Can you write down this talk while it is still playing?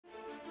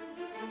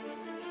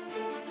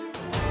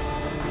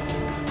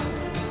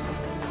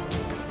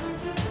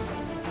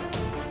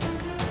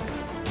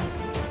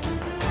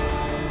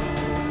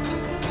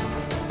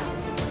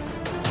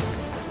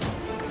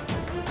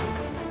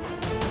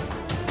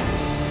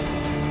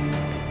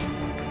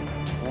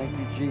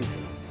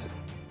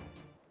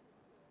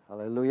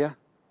Hallelujah.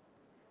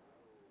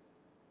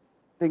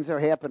 Things are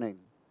happening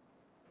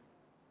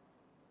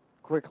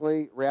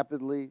quickly,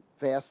 rapidly,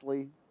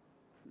 fastly,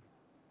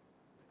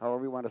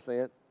 however you want to say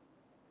it.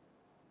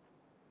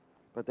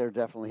 But they're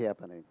definitely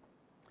happening.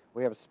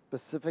 We have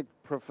specific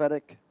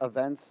prophetic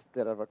events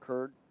that have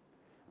occurred.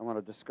 I want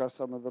to discuss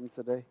some of them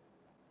today.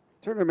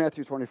 Turn to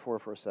Matthew 24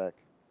 for a sec.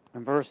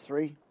 In verse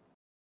 3.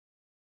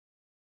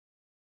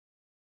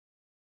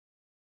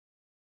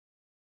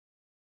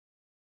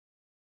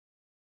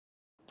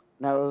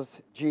 Now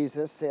as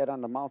Jesus sat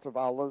on the Mount of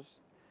Olives,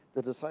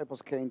 the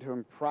disciples came to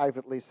him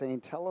privately,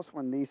 saying, "Tell us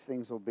when these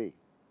things will be,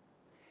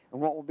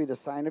 and what will be the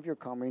sign of your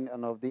coming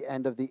and of the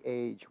end of the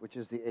age, which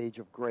is the age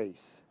of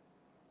grace."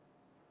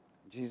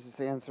 Jesus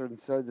answered and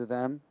said to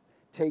them,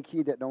 "Take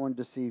heed that no one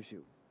deceives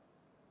you."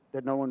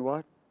 That no one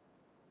what?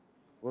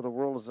 Well, the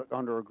world is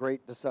under a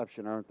great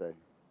deception, aren't they?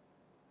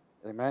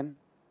 Amen?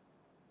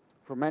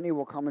 "For many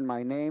will come in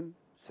my name,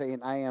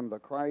 saying, 'I am the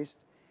Christ,'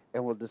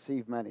 and will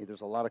deceive many."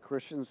 There's a lot of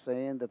Christians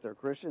saying that they're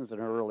Christians,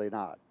 and they're really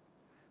not.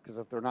 Because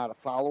if they're not a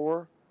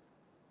follower,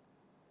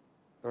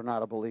 they're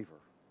not a believer.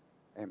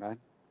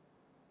 Amen?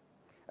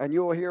 "And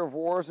you will hear of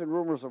wars and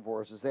rumors of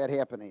wars." Is that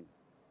happening?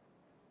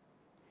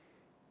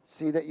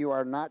 "See that you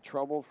are not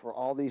troubled, for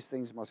all these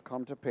things must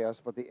come to pass,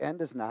 but the end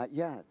is not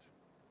yet.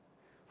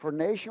 For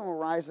nation will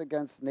rise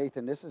against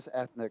nation," this is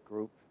ethnic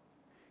group.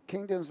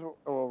 "Kingdoms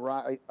will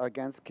rise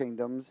against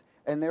kingdoms,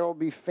 and there will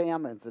be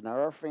famines." And there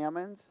are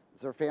famines.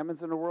 Is there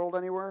famines in the world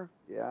anywhere?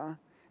 Yeah.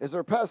 Is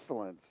there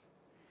pestilence?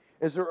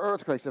 Is there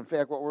earthquakes? In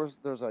fact,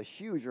 there's a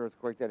huge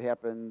earthquake that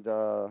happened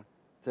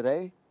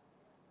today.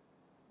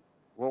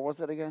 What was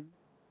it again?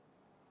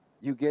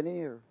 New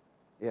Guinea?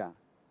 Yeah.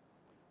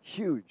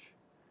 Huge.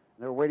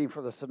 They're waiting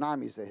for the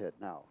tsunamis to hit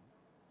now.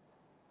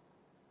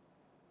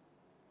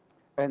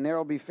 "And there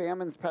will be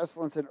famines,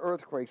 pestilence, and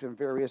earthquakes in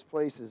various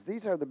places.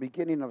 These are the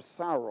beginning of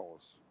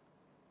sorrows."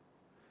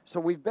 So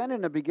we've been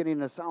in the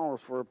beginning of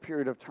sorrows for a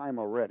period of time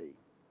already.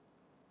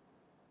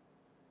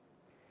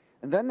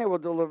 "And then they will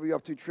deliver you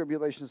up to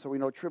tribulation." So we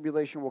know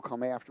tribulation will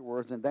come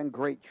afterwards, and then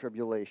great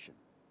tribulation.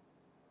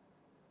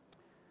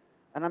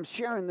 And I'm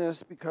sharing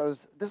this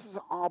because this is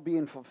all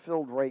being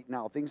fulfilled right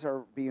now. Things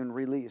are being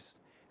released.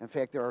 In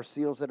fact, there are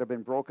seals that have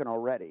been broken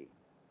already.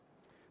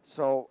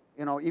 So,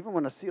 even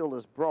when a seal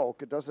is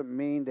broke, it doesn't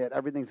mean that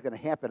everything's going to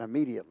happen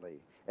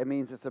immediately. It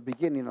means it's a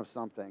beginning of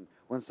something.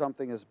 When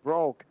something is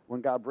broke,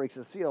 when God breaks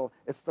a seal,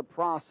 it's the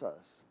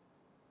process.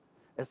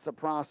 It's the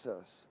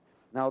process.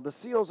 Now, the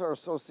seals are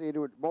associated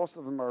with, most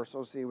of them are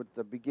associated with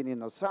the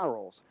beginning of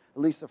sorrows.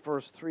 At least the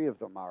first three of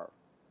them are.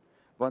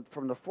 But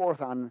from the fourth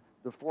on,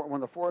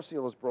 when the fourth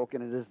seal is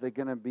broken, it is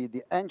going to be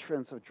the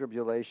entrance of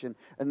tribulation,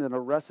 and then the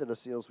rest of the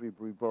seals will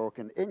be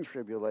broken in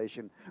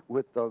tribulation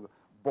with the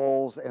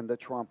bowls and the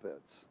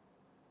trumpets.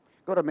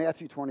 Go to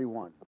Matthew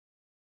 21.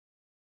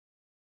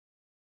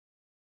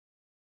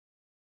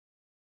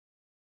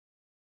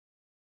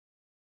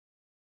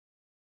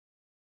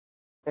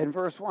 In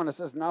verse 1, it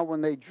says, "Now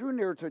when they drew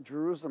near to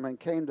Jerusalem and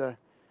came to,"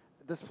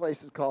 this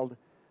place is called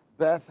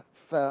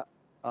Bethphage,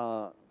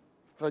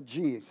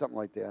 something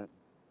like that.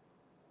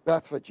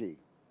 Bethphage.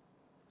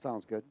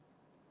 Sounds good.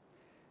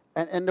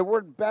 And the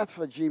word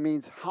Bethphage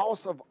means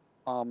house of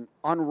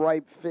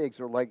unripe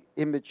figs, or like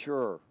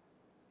immature,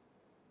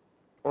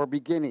 or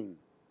beginning.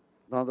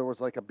 In other words,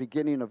 like a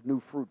beginning of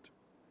new fruit.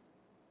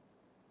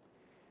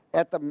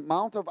 "At the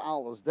Mount of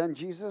Olives, then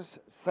Jesus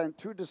sent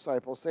 2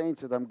 disciples, saying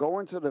to them, 'Go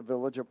into the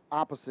village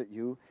opposite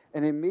you,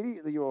 and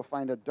immediately you will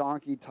find a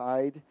donkey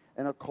tied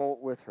and a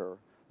colt with her.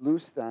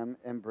 Loose them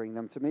and bring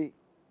them to me.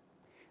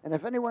 And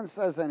if anyone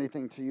says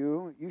anything to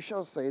you, you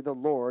shall say, the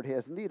Lord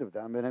has need of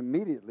them, and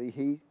immediately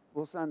he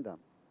will send them.'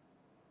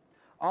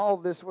 All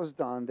this was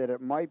done that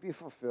it might be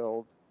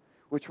fulfilled,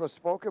 which was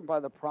spoken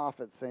by the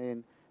prophet,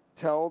 saying,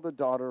 'Tell the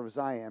daughter of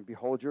Zion,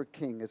 behold, your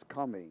king is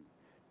coming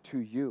to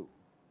you,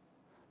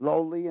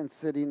 lowly and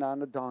sitting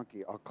on a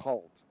donkey, a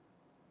colt,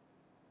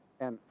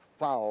 and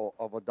foal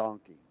of a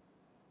donkey.'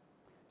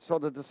 So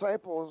the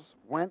disciples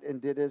went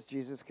and did as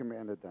Jesus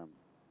commanded them.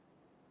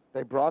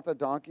 They brought the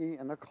donkey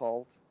and the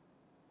colt,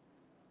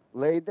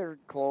 laid their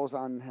clothes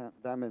on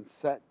them, and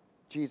set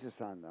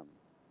Jesus on them.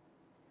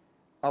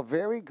 A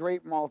very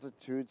great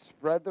multitude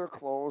spread their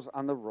clothes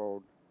on the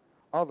road.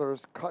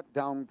 Others cut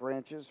down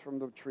branches from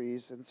the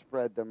trees and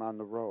spread them on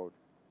the road.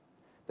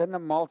 Then the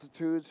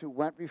multitudes who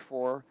went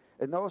before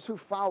and those who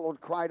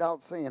followed cried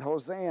out, saying,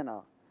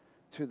 'Hosanna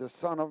to the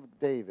Son of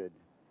David.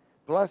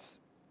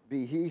 Blessed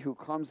be he who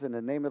comes in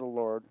the name of the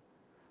Lord.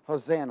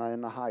 Hosanna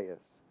in the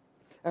highest.'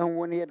 And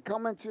when he had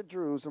come into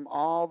Jerusalem,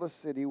 all the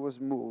city was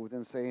moved,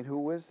 and saying,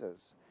 'Who is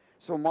this?'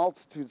 So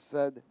multitudes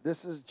said,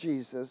 'This is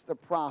Jesus, the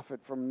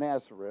prophet from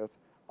Nazareth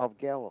of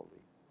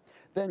Galilee.'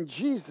 Then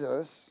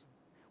Jesus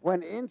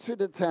went into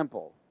the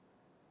temple."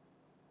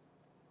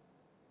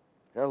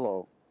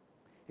 Hello.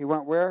 He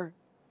went where?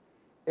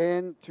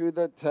 Into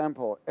the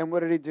temple. And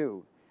what did he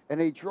do? And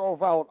he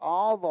drove out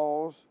all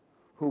those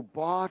who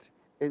bought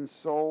and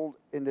sold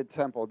in the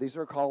temple. These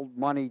are called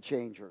money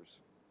changers.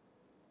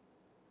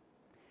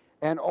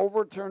 And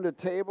overturned the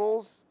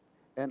tables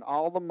and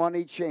all the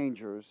money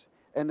changers,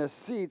 and the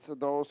seats of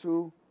those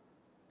who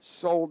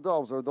sold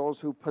doves, or those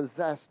who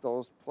possess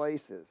those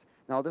places.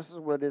 Now, this is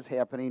what is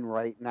happening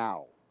right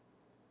now.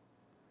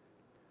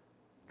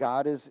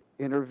 God is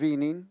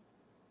intervening,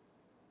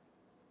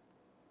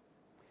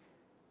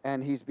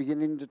 and he's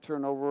beginning to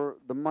turn over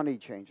the money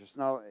changers.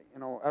 Now,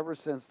 ever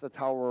since the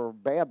Tower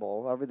of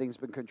Babel, everything's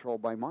been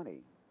controlled by money.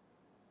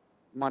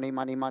 Money,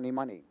 money, money,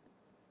 money.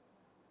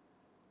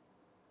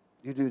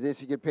 You do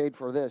this, you get paid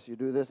for this. You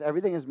do this.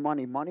 Everything is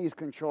money. Money is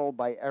controlled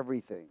by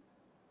everything,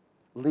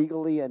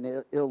 legally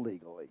and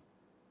illegally.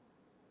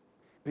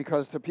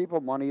 Because to people,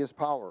 money is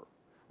power.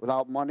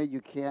 Without money,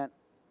 you can't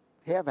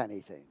have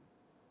anything.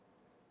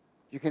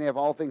 You can have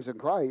all things in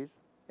Christ.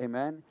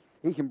 Amen.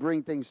 He can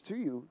bring things to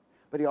you,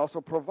 but he also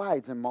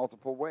provides in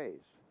multiple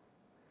ways.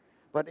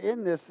 But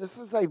in this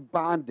is a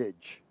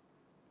bondage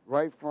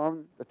right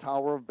from the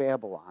Tower of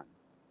Babylon.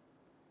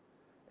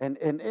 And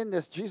in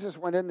this, Jesus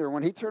went in there.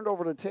 When he turned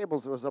over the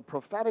tables, it was a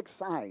prophetic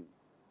sign.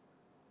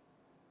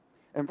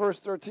 In verse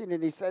 13,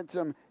 and he said to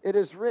him, "It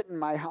is written,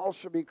 my house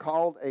shall be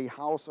called a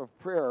house of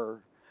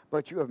prayer,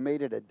 but you have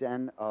made it a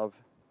den of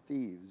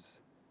thieves."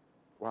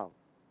 Wow.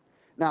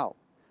 Now,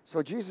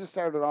 so Jesus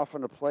started off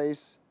in a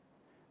place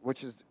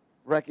which is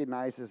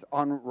recognized as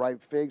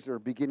unripe figs, or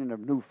beginning of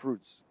new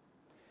fruits.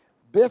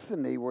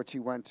 Bethany, which he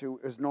went to,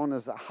 is known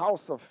as a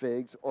house of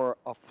figs, or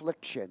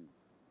affliction.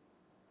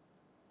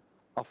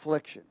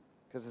 Affliction,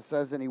 because it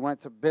says, and he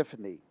went to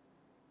Bethany.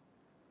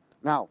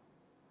 Now,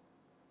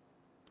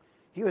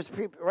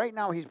 right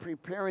now he's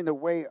preparing the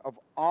way of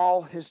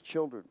all his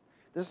children.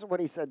 This is what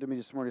he said to me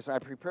this morning. So I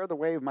prepare the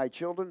way of my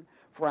children,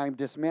 for I am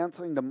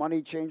dismantling the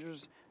money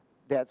changers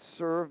that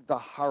serve the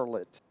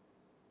harlot.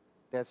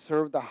 That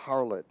serve the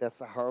harlot. That's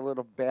the harlot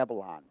of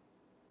Babylon.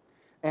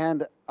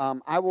 And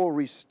I will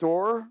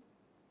restore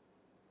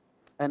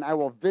and I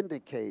will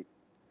vindicate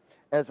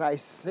as I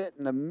sit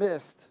in the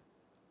midst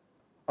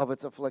of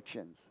its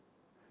afflictions.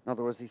 In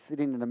other words, he's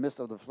sitting in the midst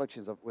of the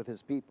afflictions with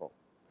his people.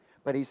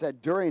 But he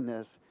said during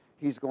this,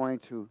 he's going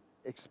to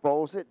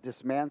expose it,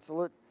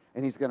 dismantle it,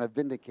 and he's going to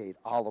vindicate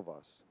all of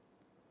us.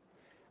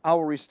 I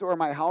will restore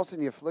my house in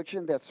the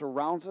affliction that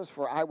surrounds us,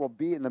 for I will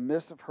be in the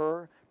midst of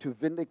her to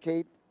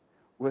vindicate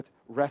with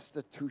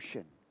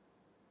restitution.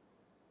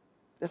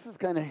 This is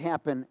going to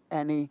happen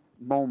any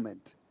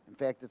moment. In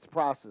fact, its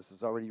process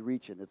is already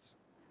reaching.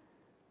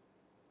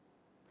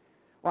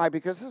 Why?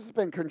 Because this has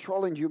been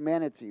controlling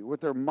humanity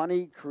with their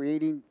money,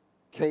 creating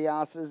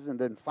chaoses, and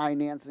then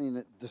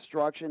financing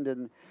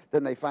destruction,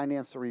 then they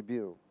finance the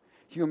rebuke.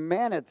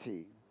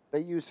 Humanity,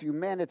 they use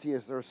humanity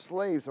as their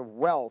slaves of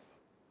wealth.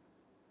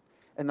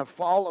 And the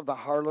fall of the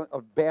harlot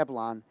of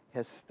Babylon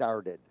has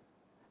started.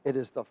 It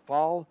is the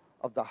fall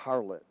of the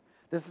harlot.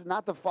 This is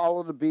not the fall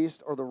of the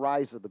beast or the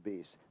rise of the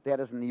beast. That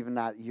isn't even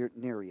not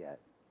near yet.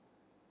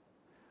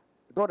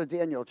 Go to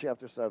Daniel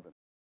chapter 7.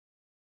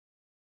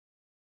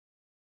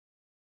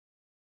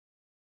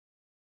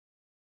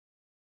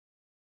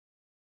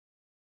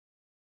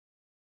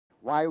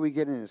 Why are we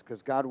getting this?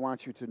 Because God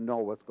wants you to know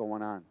what's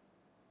going on.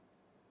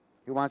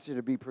 He wants you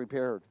to be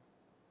prepared,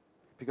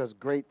 because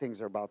great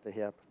things are about to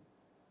happen.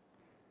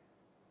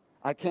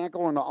 I can't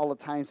go into all the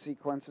time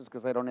sequences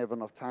because I don't have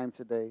enough time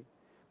today,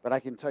 but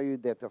I can tell you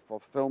that the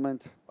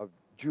fulfillment of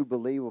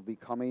Jubilee will be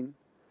coming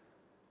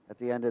at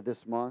the end of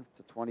this month,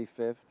 the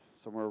 25th,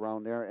 somewhere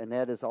around there, and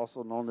that is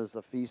also known as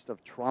the Feast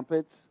of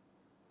Trumpets,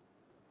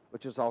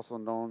 which is also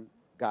known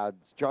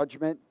God's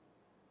judgment.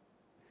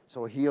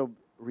 So he'll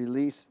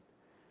release.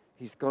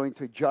 He's going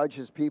to judge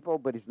his people,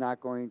 but he's not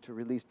going to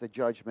release the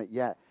judgment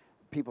yet.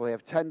 People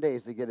have 10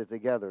 days to get it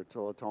together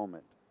till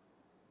atonement.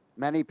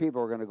 Many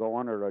people are going to go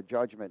under a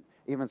judgment,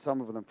 even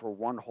some of them for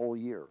one whole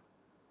year.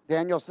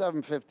 Daniel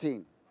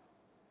 7:15.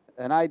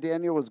 And I,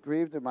 Daniel, was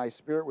grieved in my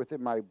spirit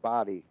within my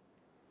body,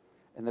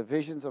 and the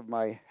visions of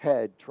my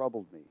head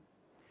troubled me.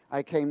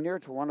 I came near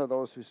to one of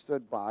those who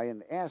stood by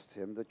and asked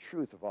him the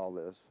truth of all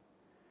this.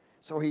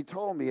 So he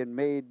told me and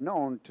made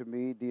known to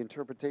me the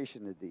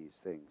interpretation of these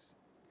things.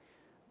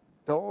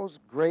 Those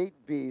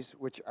great beasts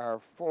which are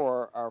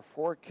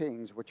four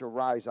kings which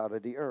arise out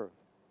of the earth.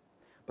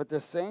 But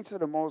the saints of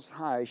the Most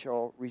High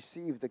shall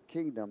receive the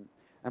kingdom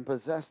and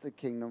possess the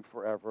kingdom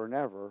forever and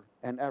ever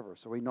and ever.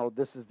 So we know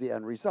this is the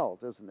end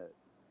result, isn't it?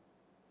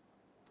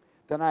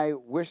 Then I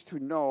wished to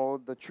know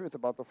the truth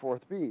about the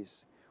fourth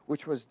beast,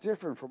 which was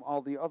different from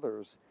all the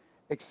others,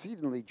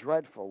 exceedingly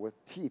dreadful,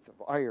 with teeth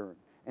of iron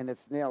and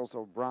its nails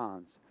of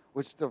bronze,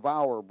 which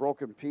devour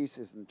broken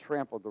pieces and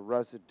trampled the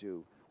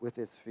residue with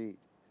its feet.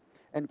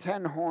 And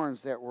 10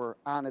 horns that were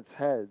on its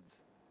head,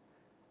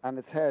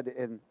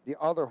 and the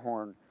other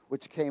horn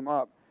which came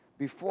up,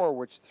 before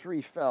which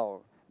 3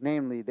 fell,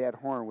 namely that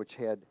horn which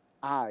had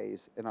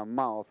eyes and a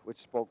mouth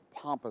which spoke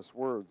pompous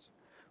words,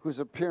 whose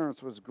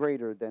appearance was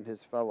greater than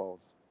his fellows.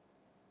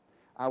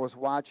 I was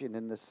watching,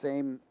 and the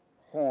same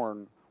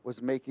horn was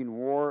making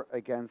war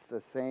against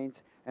the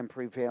saints and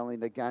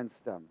prevailing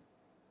against them,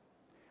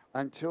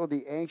 until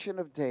the Ancient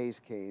of Days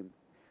came,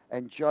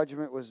 and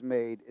judgment was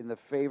made in the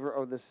favor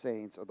of the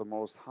saints of the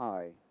Most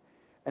High.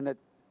 And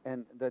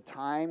and the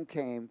time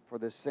came for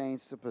the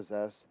saints to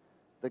possess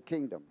the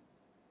kingdom.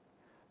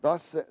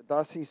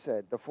 Thus he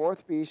said, the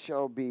fourth beast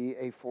shall be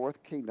a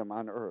fourth kingdom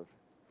on earth,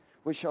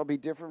 which shall be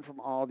different from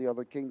all the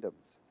other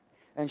kingdoms,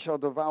 and shall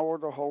devour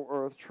the whole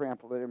earth,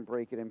 trample it, and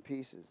break it in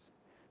pieces.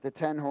 The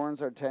 10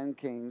 horns are 10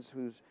 kings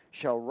who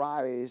shall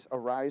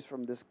arise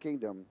from this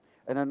kingdom,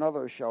 and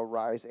another shall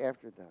rise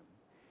after them.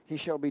 He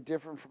shall be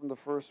different from the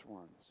first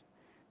ones,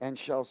 and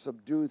shall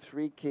subdue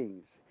 3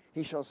 kings.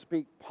 He shall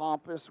speak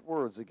pompous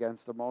words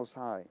against the Most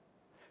High,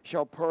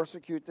 shall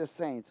persecute the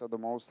saints of the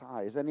Most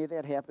High. Is any of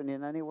that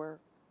happening anywhere?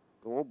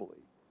 Globally.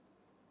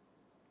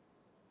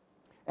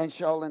 And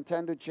shall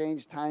intend to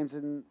change times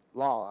and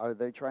law. Are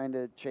they trying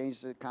to change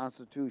the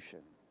Constitution?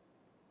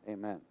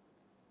 Amen.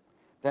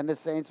 Then the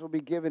saints will be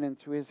given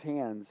into his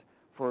hands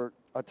for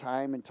a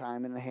time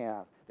and a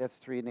half. That's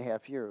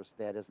 3.5 years.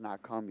 That has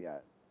not come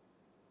yet.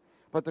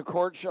 But the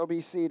court shall be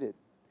seated,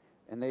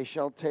 and they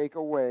shall take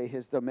away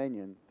his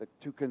dominion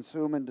to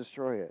consume and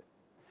destroy it.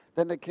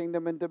 Then the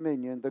kingdom and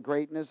dominion, the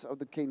greatness of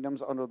the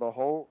kingdoms under the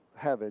whole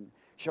heaven,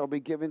 shall be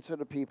given to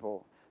the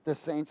people, the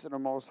saints of the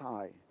Most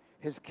High.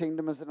 His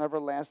kingdom is an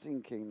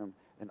everlasting kingdom,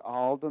 and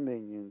all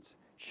dominions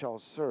shall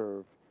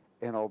serve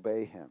and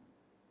obey him.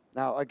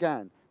 Now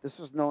again, this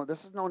is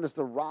known as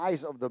the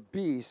rise of the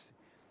beast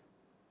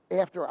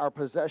after our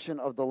possession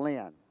of the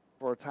land,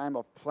 for a time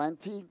of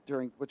plenty,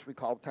 during which we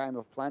call time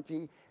of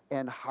plenty,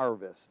 and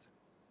harvest.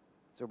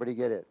 Does everybody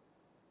get it?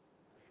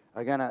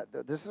 Again,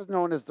 this is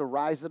known as the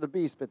rise of the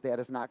beast, but that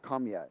has not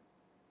come yet.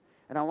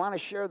 And I want to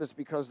share this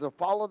because the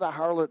fall of the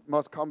harlot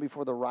must come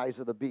before the rise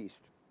of the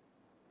beast.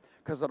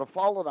 Because the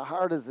fall of the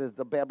harlot is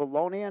the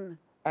Babylonian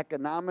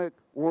economic,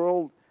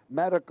 world,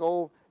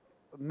 medical,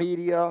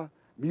 media,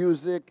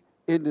 music,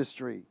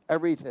 industry,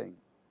 everything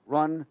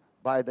run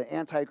by the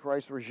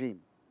Antichrist regime.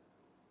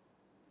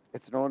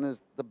 It's known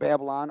as the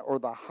Babylon or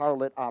the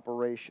harlot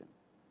operation.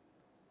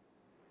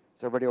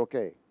 Is everybody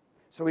okay?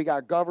 So we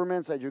got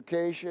governments,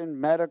 education,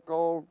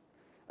 medical,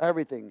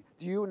 everything.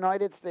 The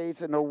United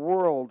States and the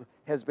world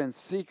has been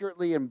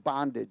secretly in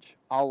bondage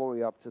all the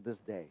way up to this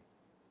day.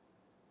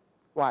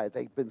 Why?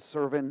 They've been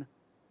serving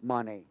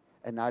money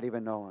and not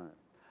even knowing it.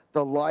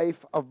 The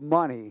life of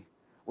money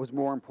was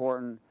more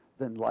important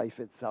than life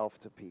itself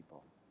to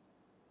people.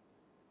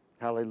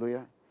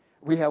 Hallelujah.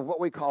 We have what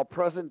we call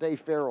present-day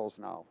pharaohs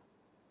now.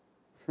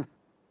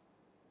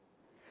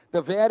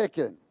 The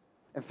Vatican.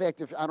 In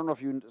fact, I don't know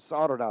if you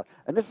saw it or not,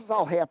 and this has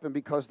all happened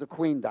because the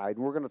Queen died,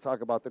 and we're going to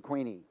talk about the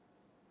Queenie.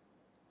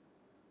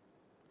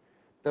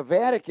 The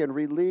Vatican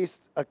released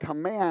a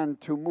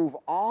command to move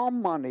all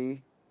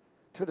money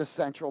to the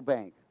central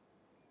bank.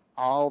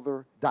 All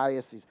their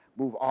dioceses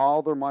move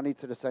all their money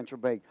to the central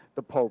bank.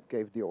 The Pope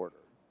gave the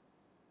order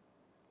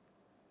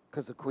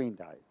because the Queen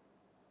died.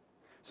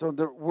 So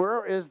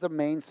where is the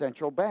main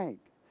central bank?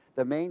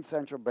 The main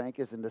central bank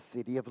is in the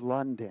city of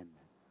London.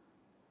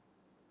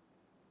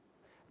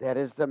 That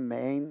is the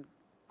main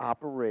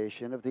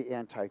operation of the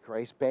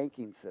Antichrist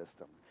banking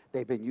system.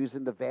 They've been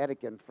using the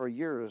Vatican for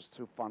years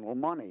to funnel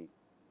money.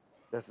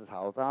 This is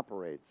how it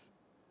operates.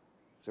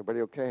 Is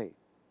everybody okay?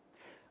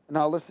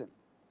 Now listen.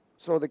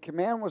 So the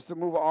command was to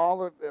move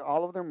all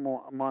of their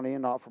money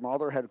and from all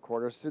their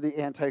headquarters to the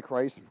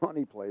Antichrist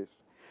money place,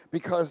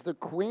 because the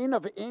Queen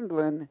of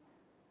England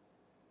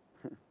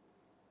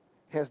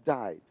has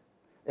died.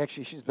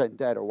 Actually, she's been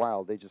dead a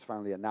while. They just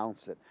finally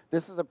announced it.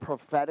 This is a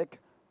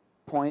prophetic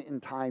point in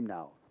time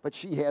now, but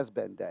she has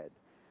been dead.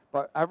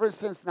 But ever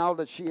since now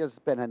that she has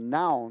been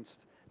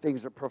announced,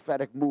 a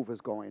prophetic move is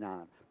going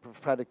on.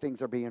 Prophetic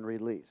things are being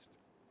released.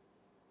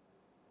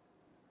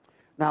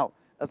 Now,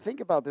 think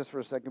about this for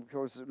a second,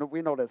 because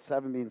we know that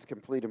 7 means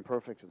complete and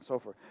perfect and so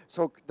forth.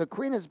 So the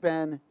Queen has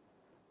been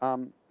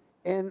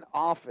in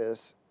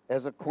office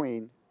as a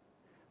queen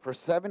for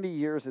 70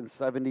 years and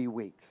 70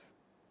 weeks.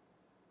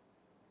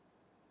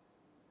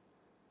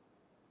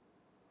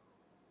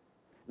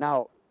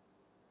 Now,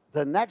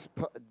 the next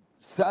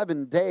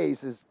 7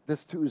 days is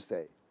this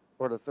Tuesday,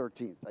 or the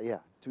 13th. Yeah,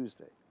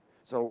 Tuesday.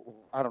 So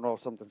I don't know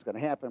if something's going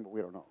to happen, but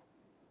we don't know.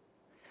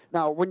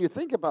 Now, when you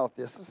think about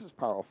this, this is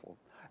powerful.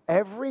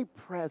 Every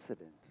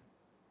president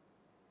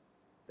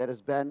that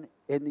has been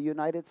in the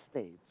United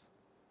States,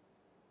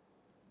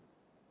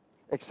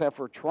 except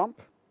for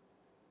Trump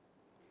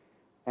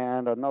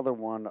and another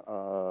one,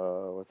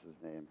 what's his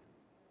name?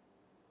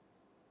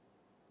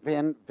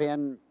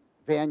 Van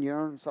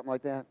Buren, something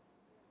like that,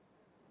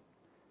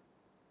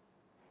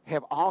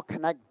 have all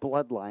connect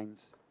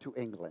bloodlines to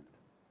England.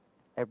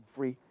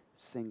 Every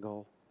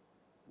single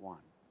one.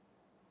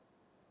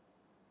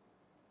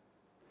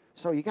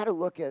 So you got to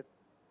look at,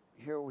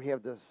 here we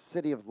have the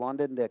city of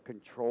London that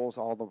controls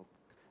all the,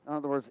 in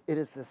other words, it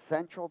is the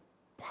central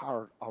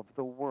part of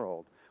the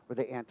world where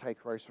the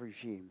Antichrist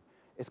regime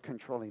is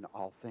controlling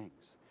all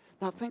things.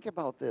 Now think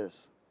about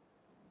this.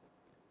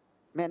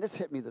 Man, this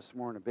hit me this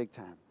morning big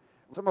time.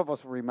 Some of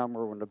us will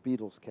remember when the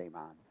Beatles came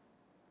on.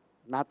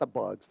 Not the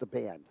Bugs, the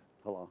band.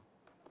 Hello.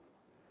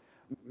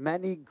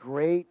 Many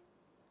great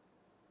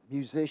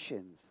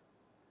musicians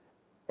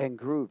and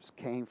groups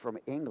came from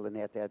England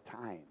at that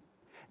time.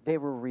 They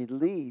were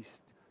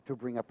released to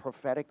bring a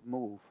prophetic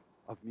move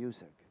of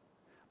music.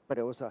 But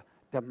it was a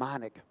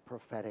demonic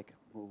prophetic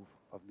move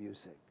of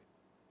music.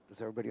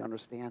 Does everybody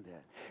understand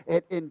that?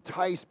 It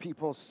enticed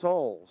people's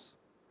souls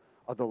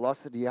of the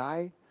lust of the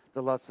eye,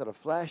 the lust of the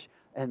flesh,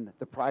 and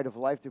the pride of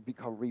life to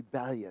become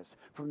rebellious.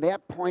 From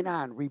that point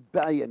on,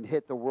 rebellion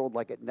hit the world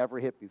like it never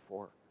hit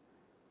before.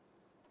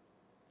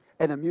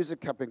 And the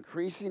music kept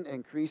increasing,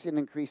 increasing,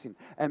 increasing.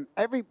 And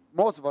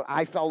most of us,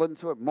 I fell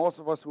into it. Most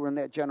of us who were in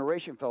that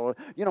generation fell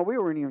into it. You know, we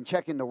weren't even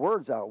checking the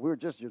words out. We were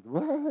just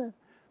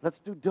let's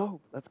do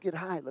dope. Let's get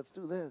high. Let's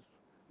do this.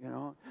 You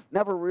know,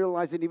 never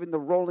realizing even the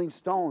Rolling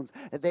Stones,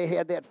 they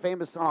had that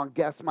famous song,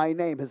 Guess My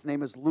Name. His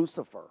name is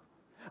Lucifer.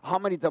 How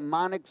many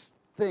demonic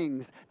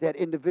things that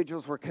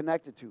individuals were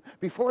connected to.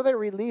 Before they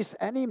release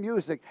any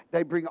music,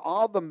 they bring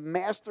all the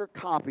master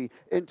copy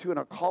into an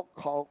occult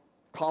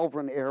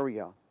cauldron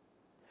area.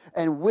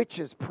 And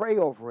witches pray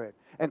over it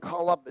and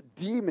call up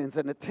demons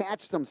and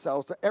attach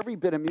themselves to every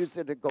bit of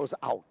music that goes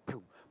out.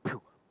 Pew,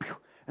 pew, pew.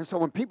 And so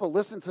when people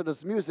listen to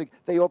this music,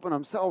 they open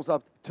themselves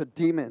up to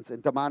demons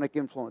and demonic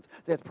influence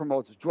that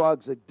promotes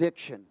drugs,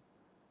 addiction,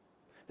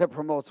 that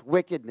promotes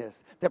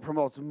wickedness, that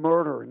promotes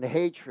murder and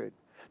hatred,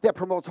 that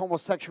promotes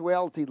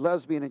homosexuality,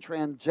 lesbian, and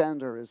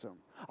transgenderism.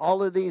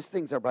 All of these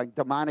things are by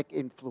demonic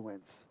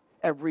influence,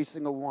 every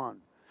single one.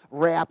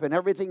 Rap and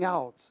everything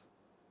else.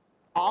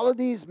 All of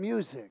these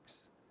musics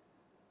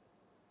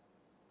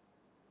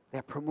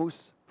that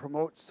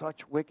promote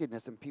such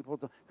wickedness, and people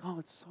don't, oh,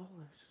 it's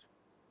soulish.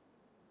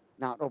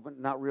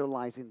 Not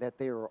realizing that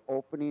they are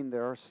opening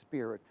their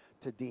spirit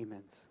to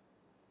demons.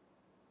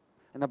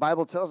 And the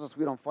Bible tells us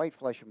we don't fight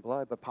flesh and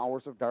blood, but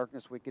powers of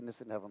darkness, wickedness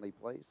in heavenly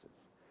places.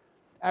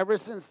 Ever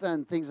since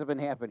then, things have been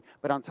happening.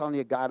 But I'm telling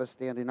you, God is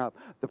standing up.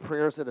 The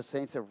prayers of the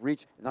saints have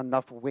reached, and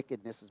enough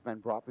wickedness has been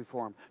brought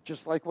before him.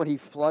 Just like when he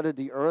flooded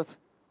the earth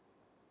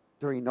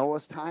during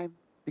Noah's time,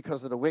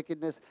 because of the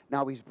wickedness,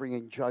 now he's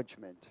bringing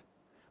judgment.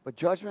 But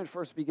judgment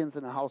first begins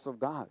in the house of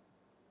God.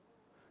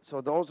 So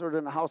those who are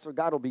in the house of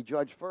God will be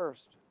judged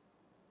first.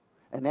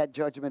 And that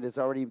judgment is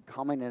already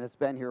coming, and it's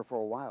been here for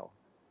a while.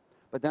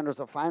 But then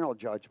there's a final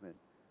judgment.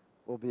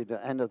 Will be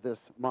the end of this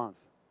month.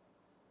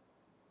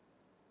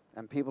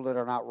 And people that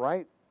are not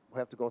right will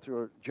have to go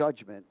through a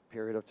judgment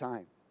period of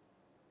time,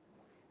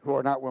 who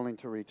are not willing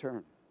to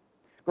return.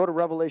 Go to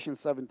Revelation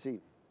 17.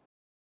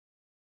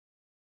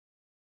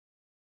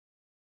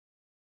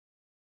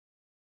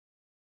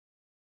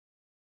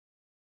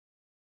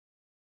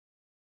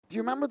 Do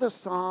you remember the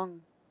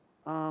song,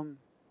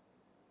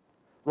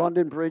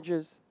 London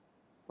Bridges?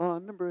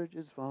 London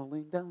Bridges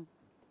falling down.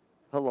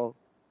 Hello.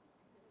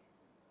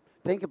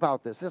 Think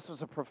about this. This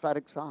was a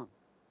prophetic song.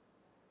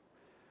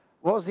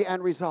 What was the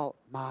end result?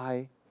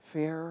 My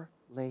fair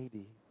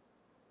lady.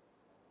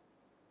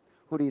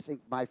 Who do you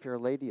think my fair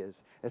lady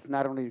is? It's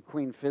not only the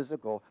queen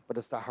physical, but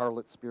it's the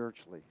harlot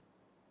spiritually.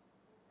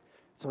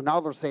 So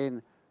now they're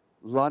saying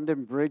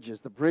London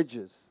bridges, the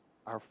bridges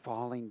are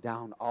falling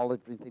down,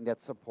 everything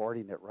that's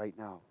supporting it right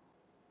now.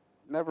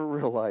 Never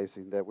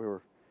realizing that we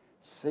were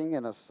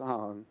singing a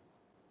song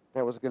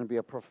that was going to be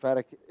a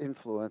prophetic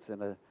influence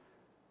and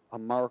a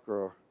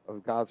marker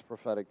of God's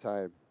prophetic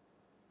time.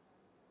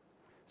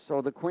 So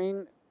the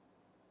queen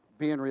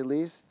being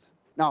released.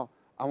 Now,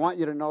 I want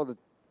you to know that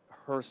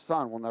her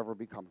son will never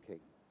become king,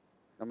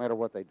 no matter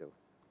what they do.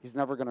 He's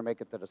never going to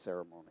make it to the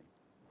ceremony.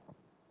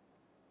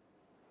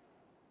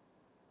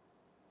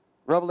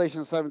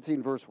 Revelation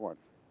 17, verse 1.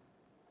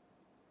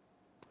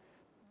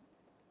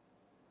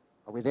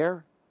 Are we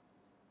there?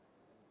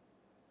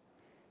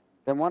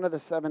 Then one of the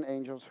seven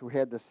angels who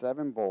had the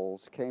seven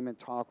bowls came and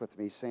talked with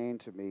me, saying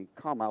to me,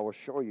 Come, I will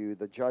show you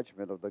the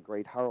judgment of the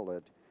great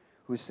harlot,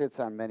 who sits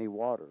on many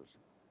waters,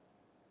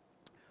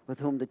 with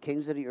whom the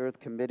kings of the earth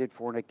committed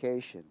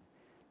fornication,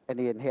 and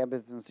the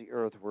inhabitants of the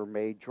earth were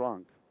made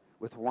drunk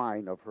with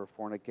wine of her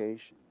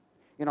fornication.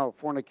 You know,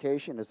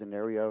 fornication is an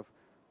area of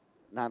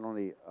not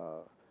only,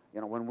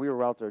 when we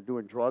were out there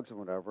doing drugs and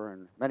whatever,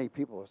 and many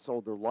people have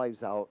sold their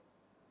lives out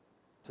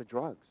to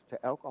drugs,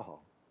 to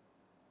alcohol,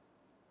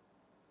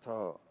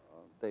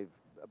 they've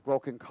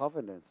broken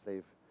covenants,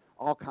 they've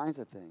all kinds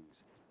of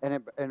things, and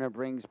it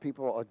brings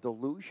people a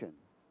delusion.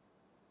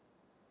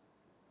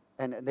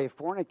 And they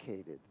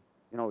fornicated.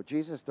 You know,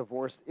 Jesus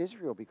divorced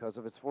Israel because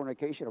of its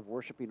fornication of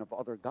worshiping of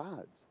other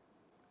gods.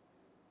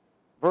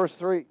 Verse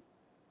 3.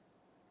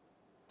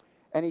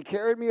 And he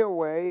carried me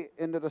away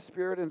into the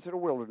spirit into the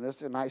wilderness,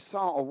 and I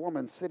saw a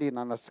woman sitting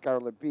on a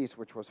scarlet beast,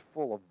 which was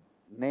full of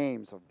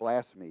names of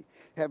blasphemy,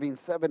 having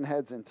 7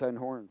 heads and 10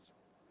 horns.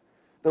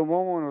 The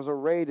woman was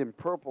arrayed in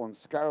purple and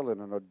scarlet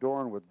and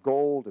adorned with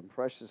gold and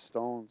precious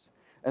stones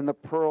and the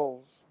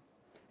pearls,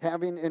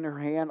 having in her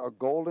hand a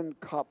golden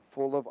cup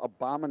full of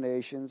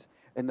abominations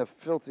and the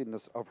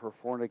filthiness of her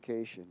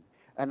fornication.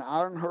 And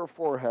on her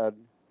forehead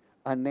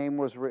a name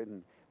was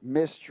written,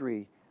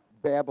 Mystery,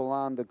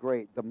 Babylon the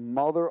Great, the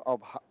mother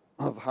of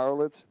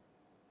harlots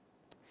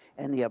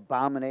and the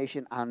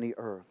abomination on the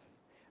earth.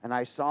 And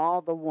I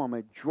saw the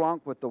woman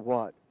drunk with the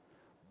what?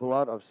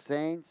 Blood of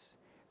saints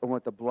and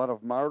with the blood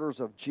of martyrs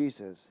of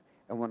Jesus.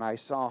 And when I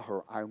saw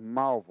her, I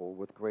marveled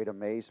with great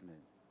amazement.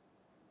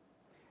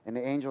 And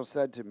the angel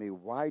said to me,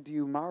 why do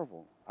you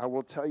marvel? I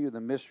will tell you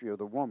the mystery of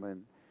the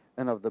woman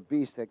and of the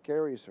beast that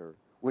carries her,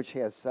 which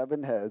has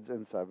 7 heads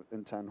and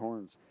 10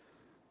 horns.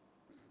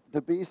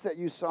 The beast that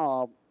you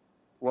saw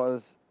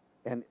was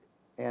and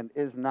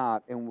is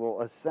not, and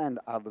will ascend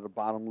out of the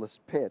bottomless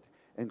pit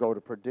and go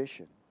to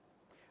perdition.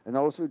 And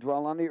those who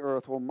dwell on the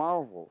earth will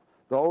marvel.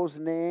 Those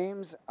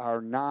names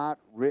are not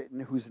written,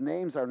 whose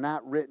names are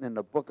not written in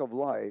the book of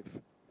life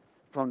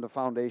from the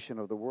foundation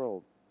of the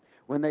world,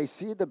 when they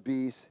see the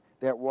beast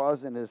that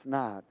was and is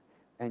not,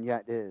 and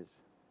yet is.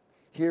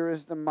 Here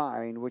is the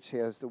mind which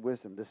has the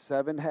wisdom. The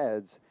 7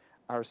 heads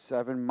are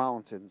 7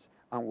 mountains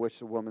on which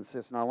the woman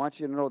sits. Now, I want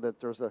you to know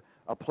that there's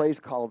a place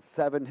called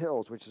 7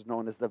 Hills, which is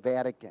known as the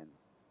Vatican.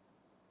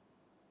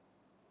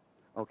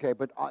 Okay,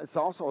 but it's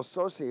also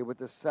associated with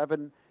the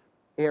 7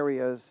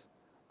 areas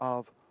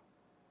of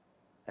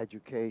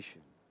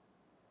education,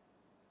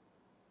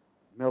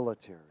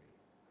 military,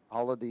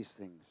 all of these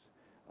things,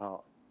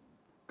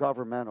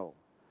 governmental,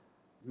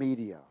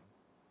 media,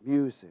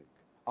 music,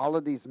 all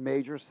of these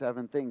major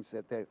 7 things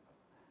that the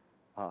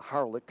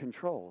harlot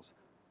controls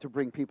to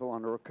bring people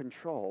under a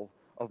control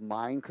of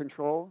mind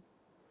control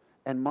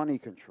and money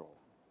control.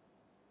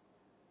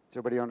 Does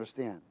everybody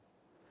understand?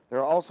 There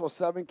are also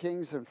 7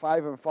 kings, and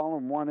 5 have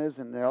fallen, 1 is,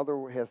 and the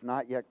other has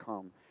not yet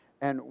come.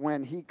 And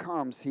when he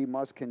comes, he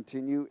must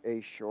continue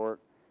a short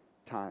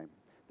time.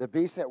 The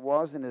beast that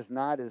was and is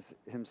not is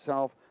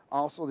himself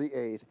also the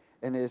 8th,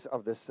 and is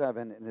of the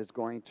 7, and is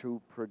going to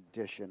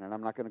perdition. And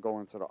I'm not going to go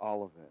into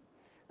all of it.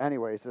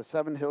 Anyways, the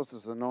 7 hills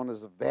is known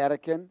as the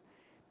Vatican.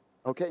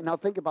 Okay, now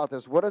think about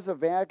this. What does the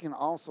Vatican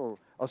also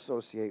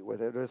associate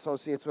with it? It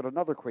associates with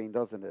another queen,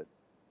 doesn't it?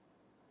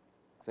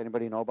 Does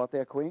anybody know about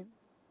that queen?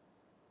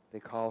 They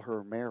call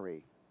her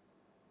Mary.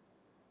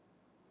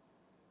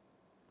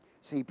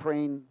 See,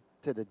 praying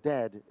to the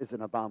dead is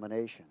an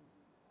abomination.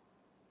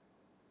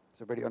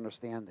 Does everybody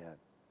understand that?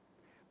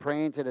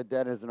 Praying to the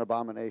dead is an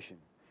abomination.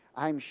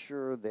 I'm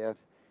sure that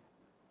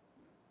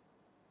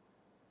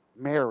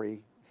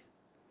Mary,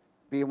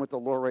 being with the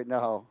Lord right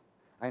now,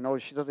 I know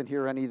she doesn't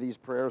hear any of these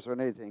prayers or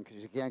anything because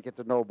you can't get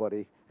to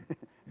nobody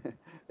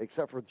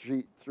except for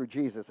through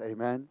Jesus.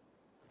 Amen?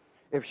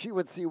 If she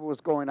would see what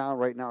was going on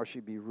right now,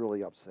 she'd be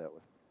really upset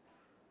with me.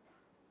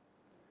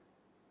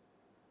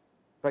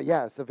 But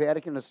yes, the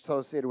Vatican is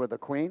associated with the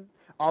queen.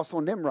 Also,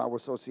 Nimrod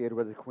was associated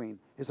with the queen,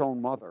 his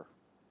own mother.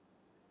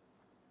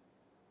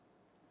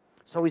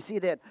 So we see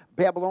that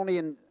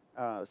Babylonian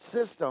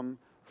system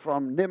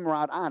from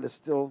Nimrod on is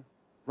still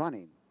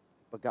running.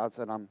 But God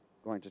said, I'm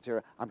going to tear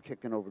it. I'm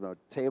kicking over the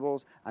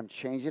tables. I'm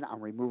changing.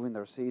 I'm removing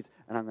their seats.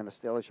 And I'm going to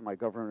establish my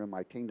government and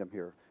my kingdom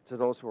here to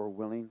those who are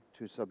willing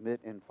to submit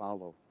and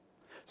follow.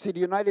 See, the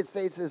United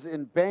States is a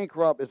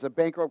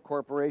bankrupt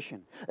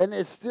corporation. And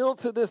is still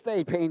to this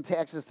day paying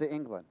taxes to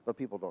England. But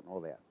people don't know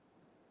that.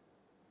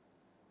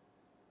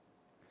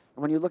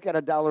 And when you look at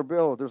a dollar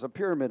bill, there's a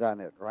pyramid on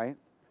it, right?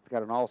 It's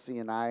got an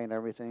all-seeing eye and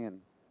everything.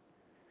 And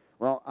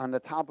well, on the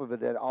top of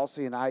it, that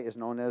all-seeing eye is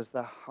known as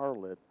the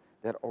harlot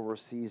that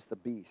oversees the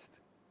beast.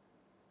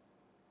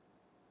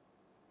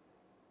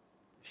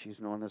 She's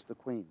known as the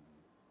queen.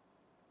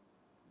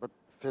 But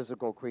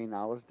physical queen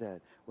now is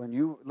dead. When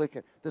you look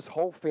at this,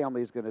 whole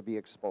family is going to be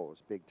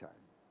exposed big time.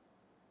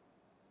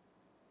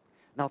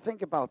 Now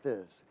think about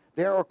this.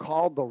 They are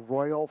called the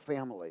royal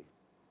family.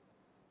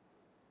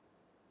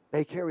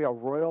 They carry a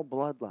royal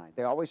bloodline.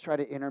 They always try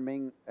to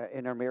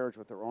intermarriage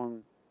with their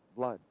own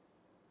blood.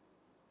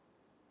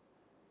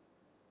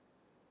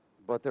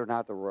 But they're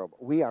not the royal.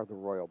 We are the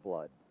royal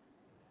blood.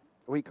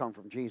 We come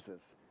from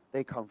Jesus.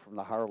 They come from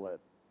the harlot.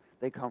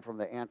 They come from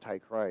the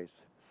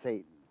Antichrist,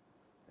 Satan.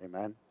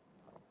 Amen.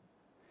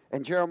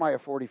 And Jeremiah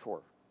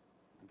 44,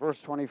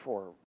 verse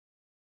 24.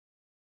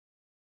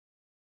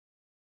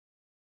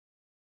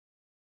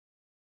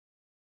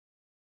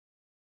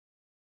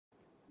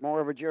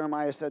 Moreover,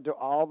 Jeremiah said to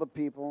all the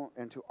people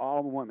and to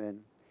all women,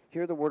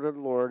 hear the word of the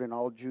Lord in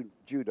all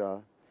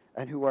Judah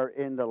and who are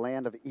in the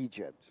land of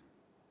Egypt.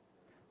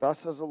 Thus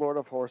says the Lord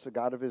of hosts, the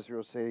God of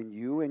Israel, saying,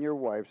 you and your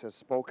wives have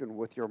spoken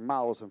with your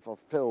mouths and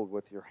fulfilled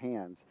with your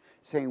hands,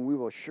 saying, we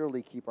will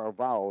surely keep our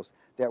vows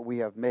that we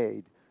have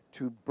made,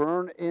 to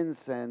burn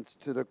incense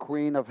to the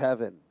Queen of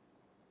Heaven.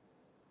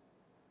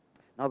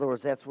 In other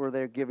words, that's where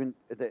they're given,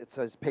 it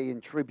says,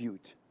 paying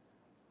tribute.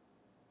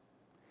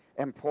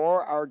 And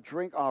pour our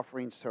drink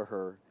offerings to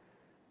her.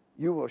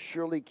 You will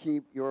surely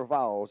keep your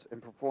vows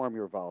and perform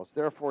your vows.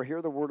 Therefore,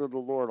 hear the word of the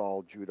Lord,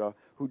 all Judah,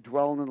 who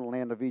dwell in the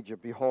land of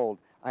Egypt. Behold,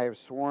 I have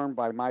sworn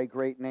by my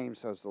great name,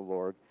 says the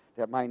Lord,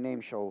 that my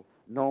name shall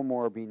no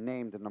more be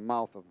named in the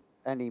mouth of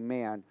any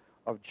man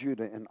of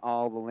Judah in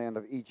all the land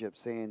of Egypt,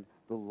 saying,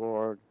 the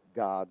Lord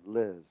God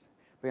lives.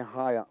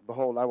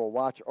 Behold, I will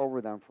watch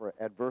over them for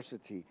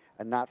adversity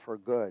and not for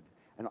good.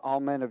 And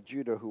all men of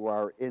Judah who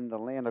are in the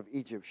land of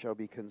Egypt shall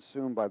be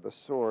consumed by the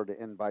sword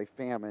and by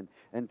famine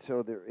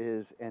until there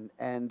is an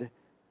end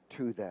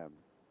to them.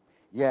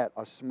 Yet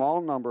a small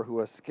number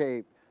who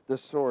escape the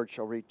sword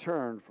shall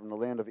return from the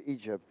land of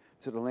Egypt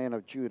to the land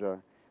of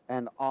Judah,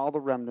 and all the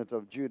remnant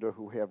of Judah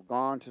who have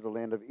gone to the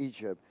land of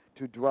Egypt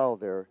to dwell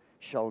there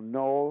shall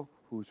know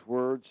whose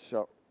words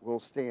will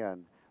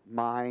stand,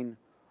 mine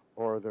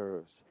or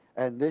theirs.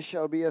 And this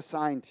shall be a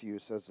sign to you,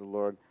 says the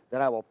Lord,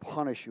 that I will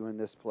punish you in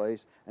this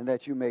place, and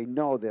that you may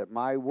know that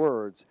my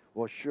words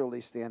will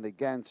surely stand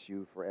against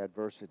you for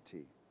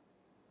adversity.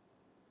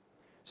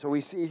 So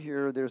we see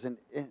here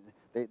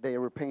they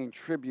were paying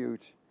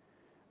tribute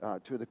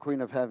to the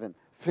Queen of Heaven,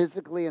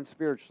 physically and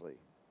spiritually.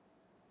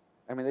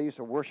 I mean, they used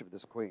to worship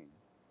this queen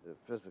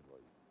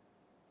physically.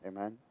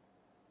 Amen?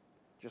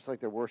 Just like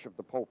they worship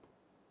the Pope.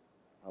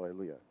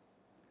 Hallelujah.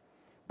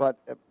 But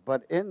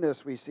in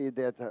this we see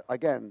that,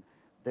 again,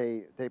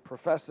 they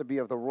profess to be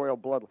of the royal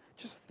blood.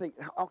 Just think,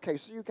 okay,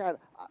 so you got,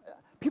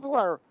 people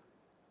are,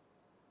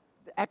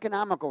 the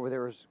economic over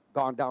there has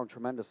gone down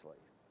tremendously.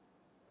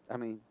 I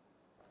mean,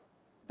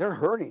 they're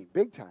hurting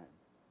big time.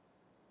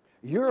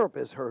 Europe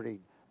is hurting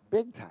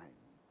big time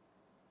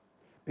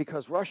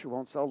because Russia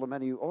won't sell them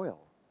any oil.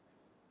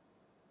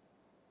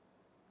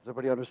 Does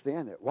everybody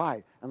understand it?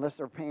 Why? Unless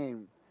they're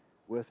paying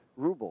with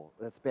ruble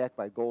that's backed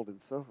by gold and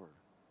silver.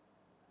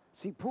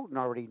 See, Putin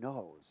already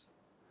knows.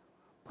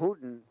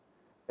 Putin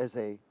is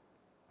a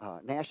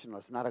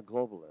nationalist, not a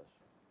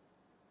globalist.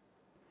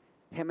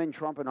 Him and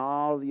Trump and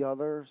all the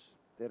others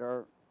that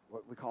are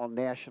what we call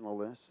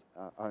nationalists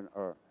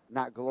or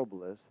not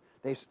globalists,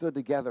 they've stood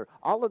together.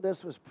 All of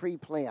this was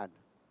pre-planned.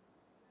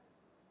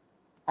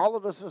 All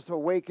of this was to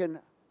awaken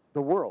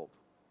the world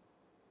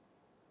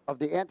of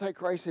the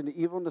Antichrist and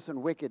the evilness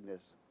and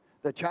wickedness,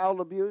 the child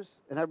abuse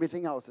and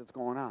everything else that's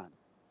going on,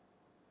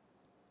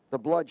 the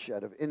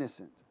bloodshed of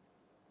innocent.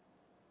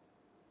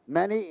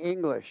 Many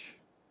English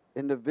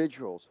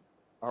individuals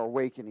are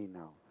awakening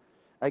now.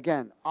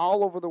 Again,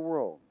 all over the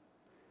world.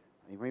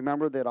 You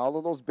remember that all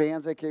of those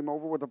bands that came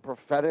over with a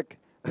prophetic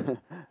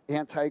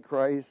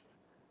Antichrist,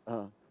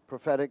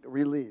 prophetic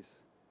release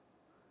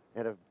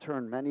that have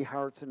turned many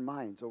hearts and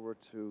minds over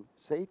to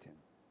Satan.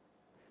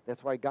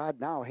 That's why God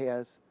now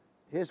has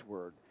His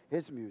word,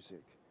 His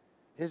music,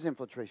 His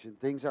infiltration.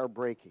 Things are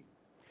breaking.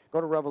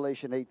 Go to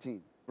Revelation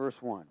 18,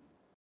 verse 1.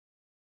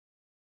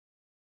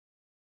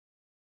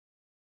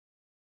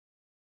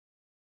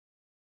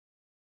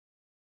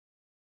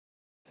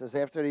 It says,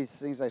 after these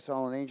things I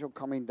saw an angel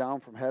coming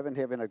down from heaven,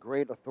 having a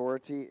great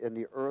authority, and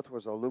the earth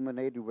was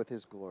illuminated with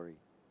his glory.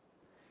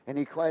 And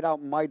he cried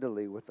out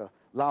mightily with a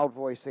loud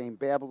voice, saying,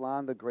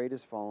 Babylon the great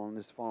is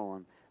fallen,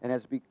 and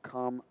has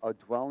become a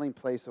dwelling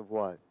place of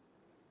what?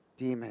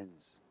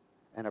 Demons,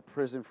 and a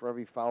prison for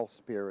every foul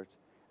spirit,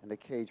 and a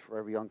cage for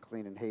every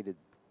unclean and hated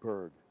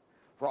bird.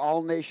 For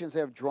all nations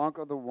have drunk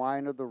of the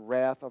wine of the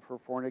wrath of her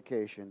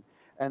fornication,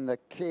 and the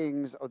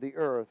kings of the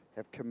earth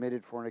have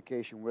committed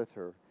fornication with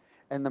her.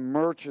 And the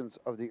merchants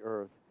of the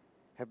earth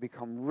have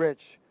become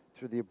rich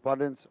through the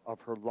abundance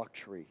of her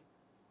luxury.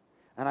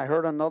 And I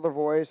heard another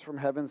voice from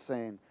heaven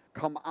saying,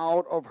 Come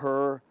out of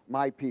her,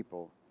 my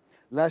people,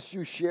 lest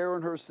you share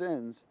in her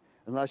sins,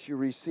 unless you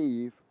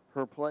receive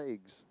her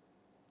plagues.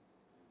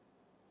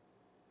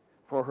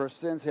 For her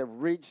sins have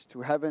reached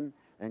to heaven,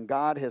 and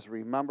God has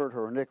remembered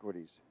her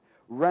iniquities.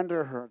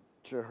 Render her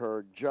to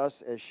her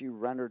just as she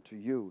rendered to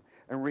you,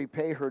 and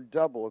repay her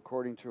double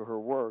according to her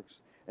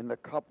works, in the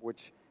cup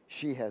which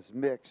she has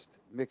mixed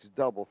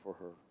double for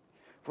her.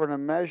 For in a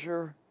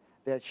measure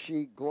that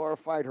she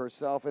glorified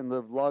herself and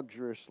lived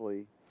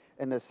luxuriously,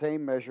 in the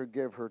same measure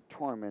give her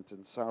torment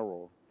and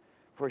sorrow.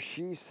 For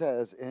she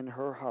says in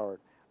her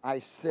heart, I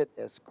sit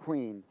as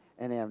queen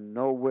and am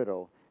no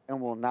widow, and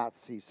will not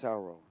see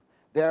sorrow.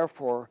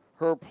 Therefore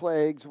her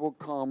plagues will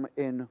come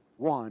in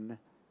one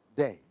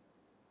day.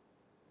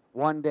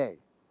 One day.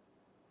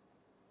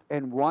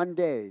 In one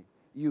day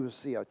you will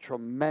see a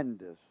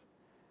tremendous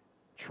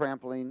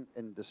trampling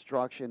and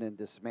destruction and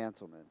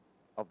dismantlement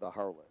of the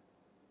harlot.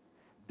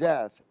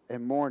 Death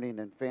and mourning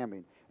and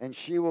famine. And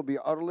she will be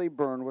utterly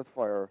burned with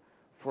fire,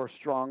 for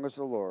strong is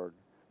the Lord,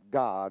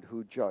 God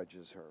who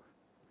judges her.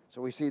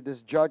 So we see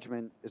this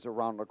judgment is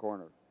around the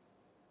corner.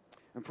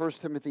 In 1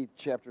 Timothy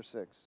chapter 6.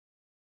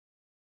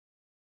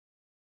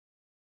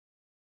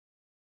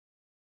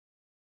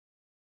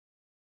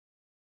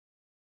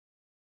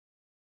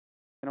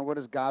 You know, what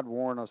does God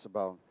warn us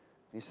about?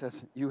 He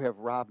says, you have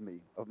robbed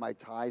me of my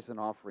tithes and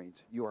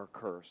offerings. You are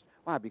cursed.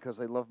 Why? Because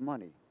they love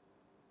money.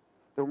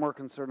 They're more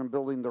concerned in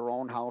building their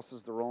own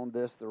houses, their own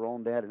this, their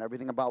own that, and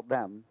everything about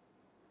them,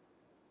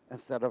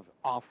 instead of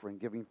offering,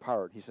 giving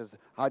part. He says,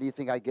 how do you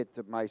think I get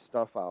my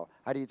stuff out?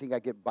 How do you think I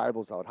get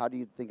Bibles out? How do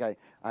you think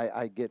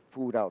I get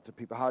food out to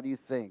people? How do you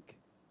think?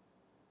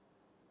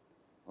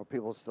 Well,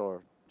 people still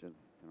are,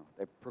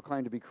 they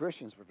proclaim to be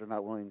Christians, but they're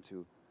not willing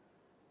to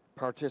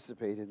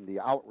participate in the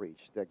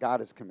outreach that God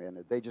has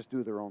commanded. They just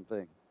do their own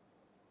thing.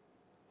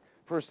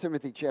 1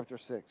 Timothy chapter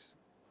 6.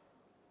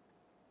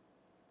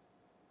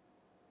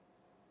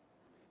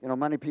 You know,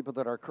 many people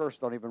that are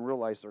cursed don't even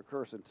realize they're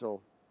cursed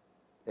until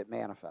it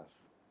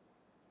manifests.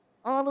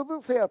 How did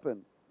this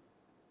happen?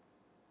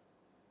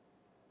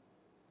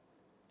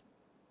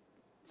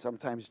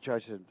 Sometimes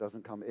judgment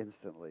doesn't come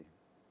instantly.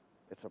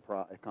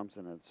 It comes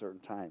in at a certain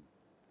time,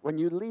 when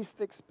you least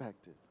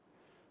expect it.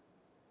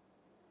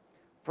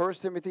 1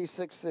 Timothy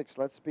 6:6.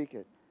 Let's speak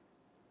it.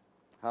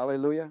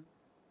 Hallelujah.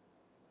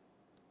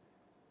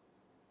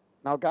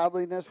 Now,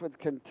 godliness with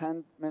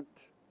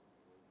contentment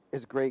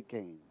is great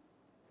gain.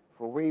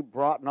 For we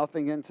brought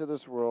nothing into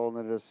this world,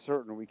 and it is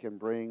certain we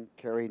can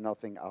carry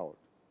nothing out.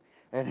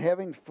 And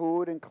having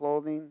food and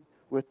clothing,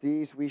 with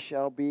these we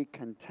shall be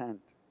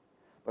content.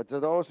 But to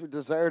those who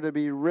desire to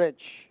be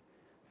rich,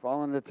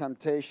 fall into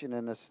temptation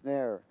and a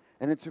snare,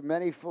 and into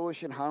many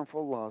foolish and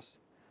harmful lusts,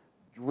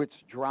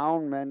 which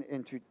drown men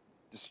into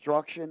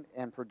destruction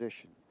and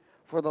perdition.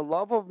 For the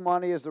love of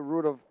money is the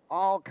root of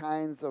all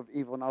kinds of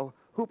evil. Now,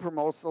 who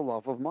promotes the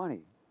love of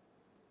money?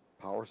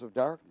 Powers of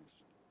darkness.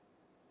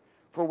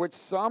 For which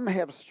some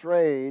have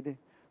strayed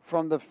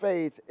from the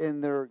faith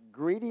in their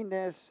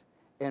greediness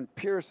and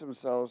pierced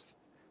themselves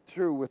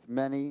through with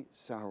many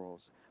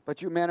sorrows.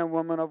 But you men and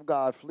women of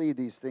God, flee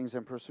these things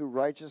and pursue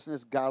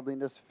righteousness,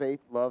 godliness, faith,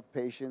 love,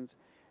 patience,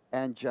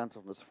 and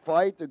gentleness.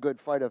 Fight the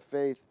good fight of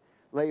faith.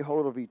 Lay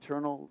hold of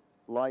eternal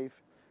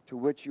life, to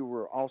which you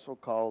were also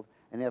called,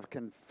 and have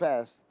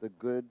confessed the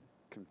good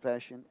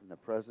confession in the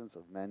presence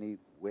of many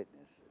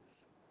witnesses.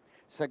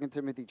 2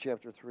 Timothy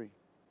chapter 3,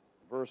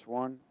 verse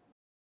 1.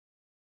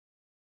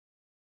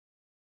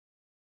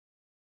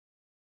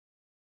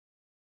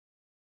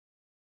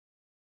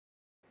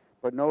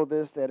 But know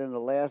this, that in the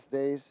last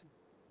days,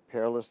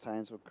 perilous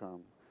times will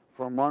come.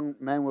 For among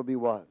men will be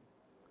what?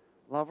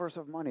 Lovers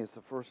of money is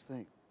the first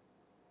thing.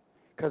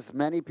 Because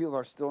many people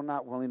are still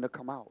not willing to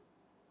come out.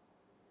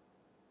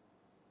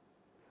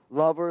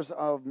 Lovers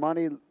of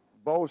money,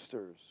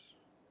 boasters.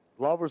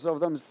 Lovers of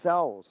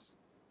themselves.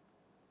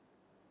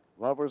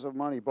 Lovers of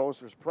money,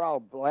 boasters,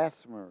 proud,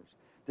 blasphemers,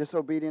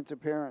 disobedient to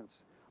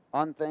parents,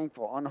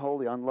 unthankful,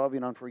 unholy,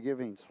 unloving,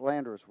 unforgiving,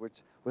 slanderous,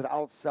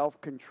 without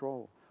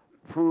self-control.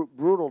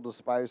 Brutal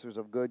despisers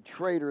of good,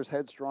 traitors,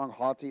 headstrong,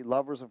 haughty,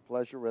 lovers of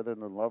pleasure rather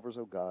than lovers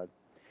of God,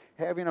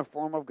 having a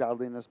form of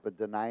godliness but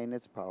denying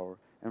its power,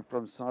 and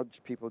from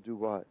such people do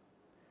what?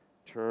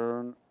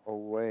 Turn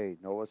away,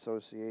 no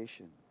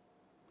association.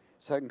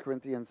 2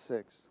 Corinthians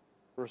 6,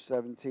 verse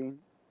 17.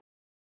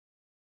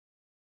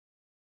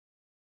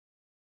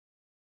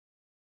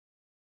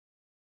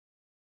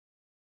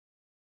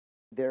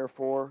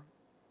 Therefore,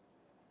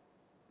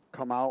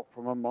 come out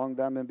from among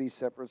them and be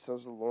separate,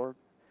 says the Lord.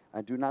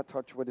 And do not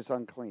touch what is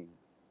unclean,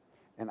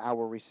 and I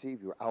will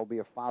receive you. I will be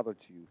a father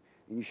to you,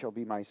 and you shall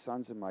be my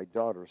sons and my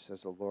daughters,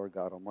 says the Lord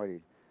God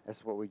Almighty.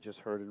 That's what we just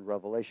heard in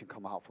Revelation.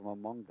 Come out from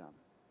among them.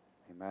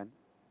 Amen.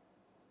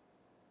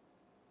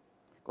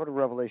 Go to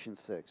Revelation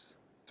 6.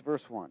 It's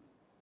verse 1.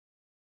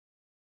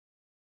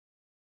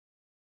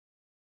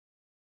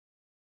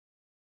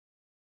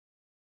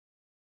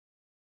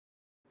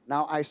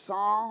 Now I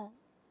saw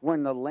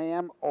when the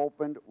Lamb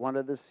opened one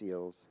of the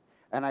seals,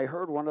 and I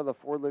heard one of the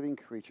four living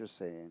creatures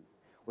saying,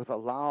 with a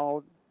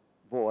loud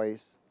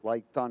voice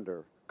like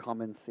thunder,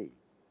 come and see.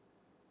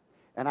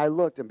 And I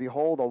looked, and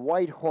behold, a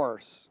white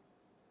horse.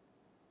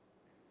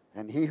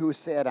 And he who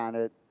sat on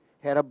it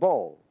had a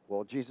bow.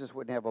 Well, Jesus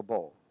wouldn't have a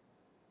bow.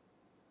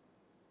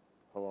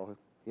 Hello?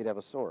 He'd have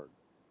a sword.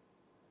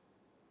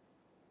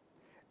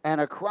 And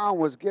a crown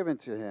was given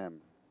to him.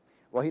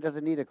 Well, he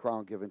doesn't need a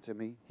crown given to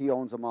me. He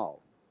owns them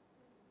all.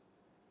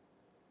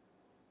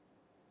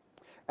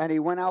 And he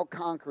went out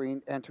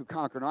conquering and to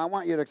conquer. Now, I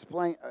want you to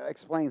explain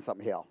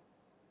something here.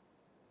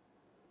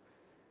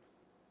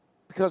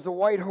 Because the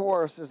white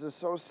horse is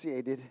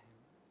associated,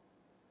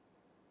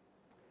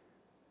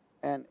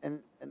 and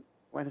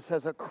when it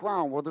says a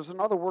crown, well, there's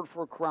another word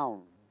for a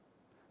crown.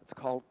 It's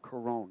called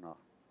corona.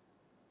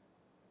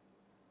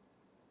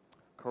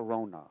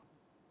 Corona.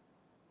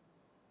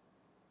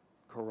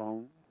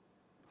 Corona.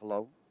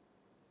 Hello?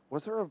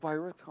 Was there a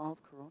virus called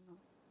corona?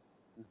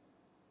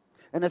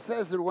 And it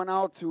says it went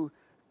out to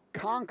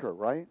conquer,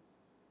 right?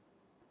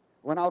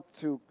 Went out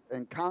to,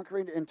 and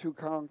conquering and to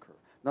conquer.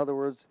 In other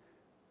words,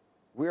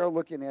 we are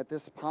looking at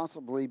this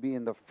possibly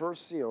being the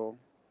first seal,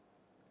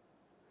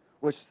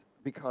 which,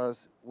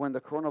 because when the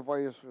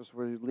coronavirus was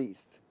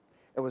released,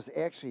 it was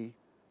actually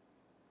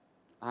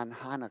on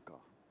Hanukkah.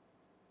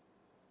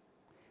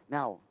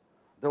 Now,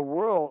 the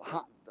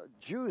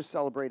Jews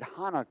celebrate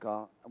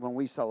Hanukkah when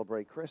we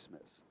celebrate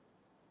Christmas.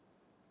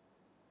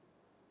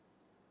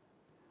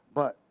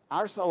 But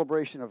our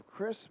celebration of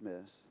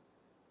Christmas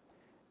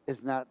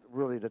is not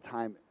really the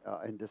time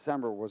in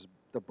December was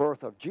the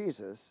birth of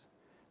Jesus.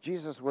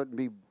 Jesus wouldn't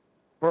be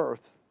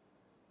birthed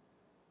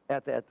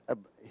at that,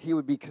 he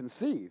would be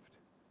conceived.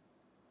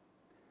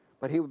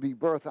 But he would be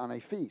birthed on a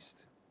feast.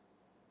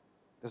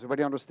 Does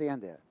everybody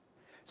understand that?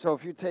 So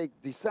if you take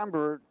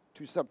December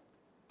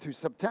to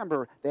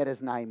September, that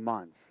is 9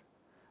 months.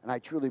 And I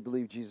truly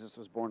believe Jesus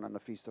was born on the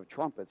Feast of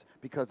Trumpets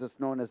because it's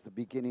known as the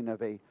beginning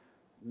of a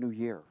new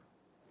year.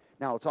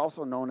 Now, it's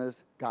also known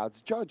as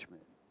God's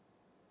judgment.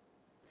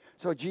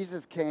 So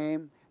Jesus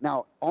came.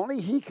 Now,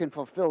 only he can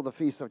fulfill the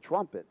Feast of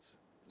Trumpets.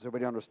 Does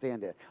everybody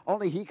understand that?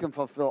 Only he can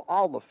fulfill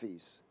all the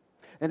feasts.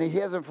 And he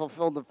hasn't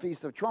fulfilled the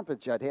Feast of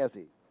Trumpets yet, has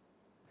he?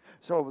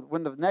 So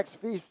when the next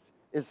feast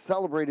is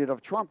celebrated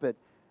of trumpet,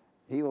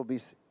 he will be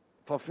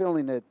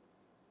fulfilling it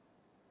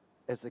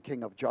as the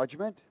king of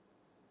judgment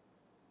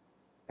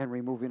and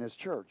removing his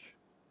church.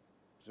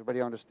 Does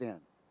everybody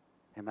understand?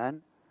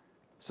 Amen?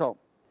 So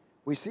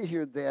we see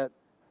here that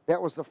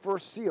that was the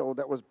first seal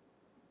that was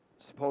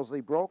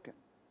supposedly broken.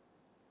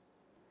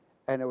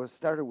 And it was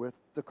started with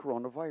the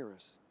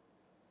coronavirus.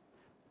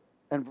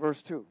 And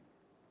verse 3.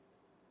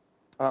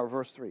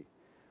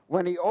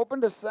 When he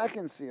opened the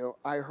second seal,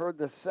 I heard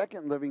the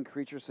second living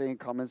creature saying,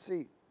 "Come and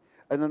see."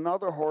 And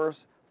another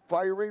horse,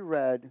 fiery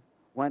red,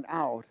 went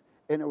out,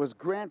 and it was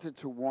granted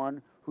to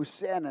one who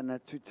sat in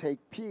it to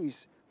take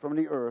peace from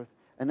the earth,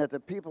 and that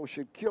the people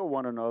should kill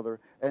one another,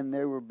 and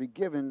there will be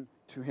given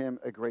to him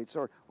a great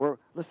sword. Or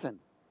listen,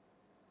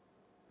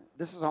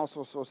 this is also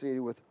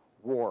associated with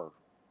war.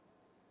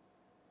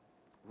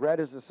 Red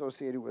is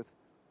associated with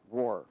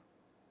war.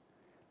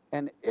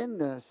 And in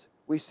this,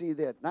 we see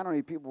that not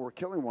only people were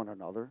killing one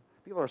another,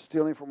 people are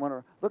stealing from one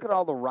another. Look at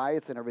all the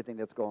riots and everything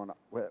that's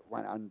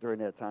went on during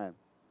that time.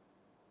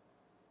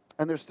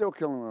 And they're still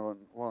killing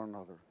one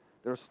another.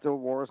 There's still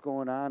wars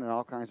going on and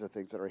all kinds of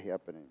things that are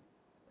happening.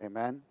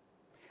 Amen?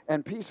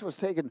 And peace was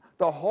taken.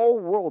 The whole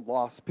world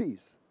lost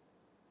peace.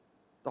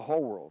 The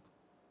whole world.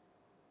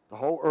 The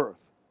whole earth.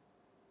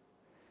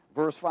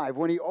 Verse 5,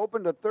 when he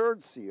opened the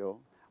third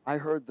seal, I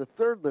heard the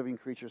third living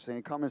creature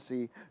saying, "Come and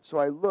see." So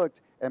I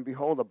looked, and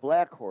behold, a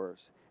black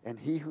horse, and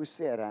he who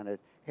sat on it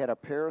had a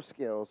pair of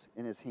scales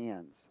in his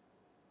hands.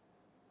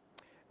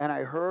 And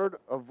I heard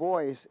a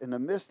voice in the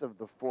midst of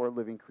the four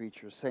living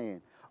creatures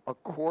saying, "A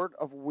quart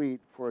of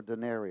wheat for a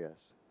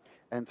denarius,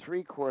 and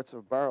 3 quarts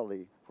of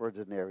barley for a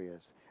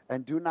denarius,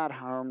 and do not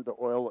harm the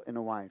oil and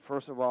the wine."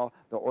 First of all,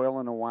 the oil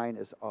and the wine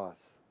is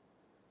us.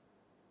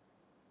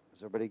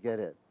 Does everybody get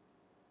it?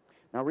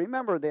 Now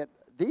remember that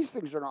these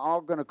things are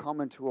all going to come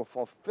into a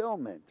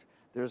fulfillment.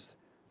 There's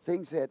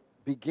things that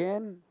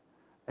begin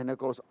and it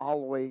goes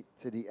all the way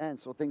to the end.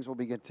 So things will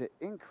begin to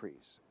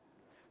increase.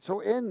 So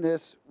in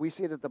this, we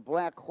see that the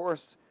black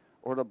horse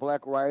or the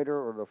black rider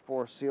or the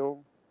fourth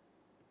seal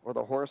or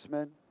the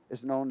horseman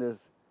is known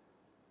as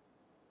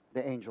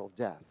the angel of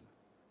death.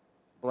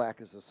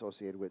 Black is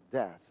associated with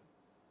death.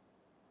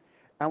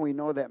 And we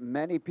know that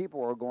many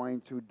people are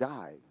going to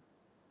die.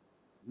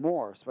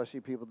 More, especially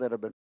people that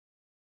have been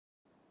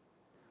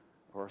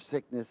or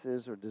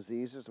sicknesses or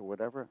diseases or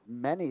whatever,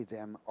 many of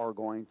them are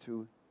going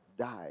to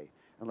die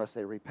unless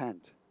they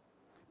repent.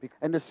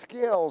 And the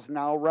scales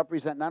now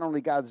represent not only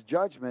God's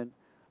judgment,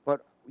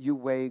 but you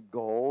weigh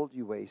gold,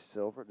 you weigh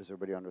silver. Does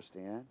everybody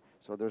understand?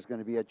 So there's going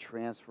to be a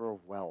transfer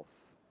of wealth.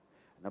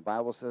 And the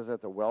Bible says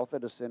that the wealth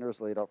of the sinner is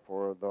laid up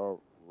for the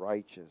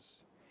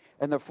righteous.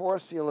 And the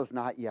fourth seal is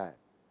not yet.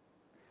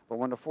 But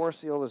when the fourth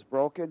seal is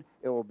broken,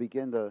 it will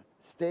begin the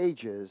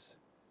stages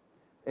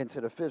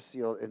into the fifth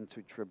seal,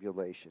 into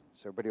tribulation.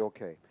 Is everybody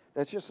okay?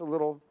 That's just a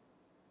little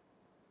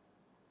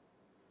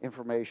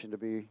information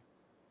to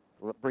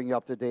bring you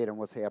up to date on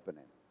what's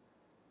happening.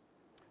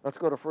 Let's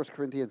go to 1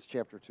 Corinthians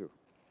chapter 2.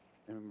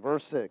 In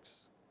verse 6.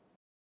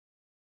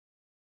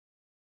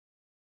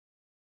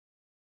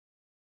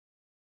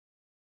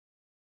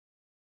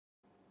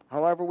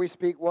 However, we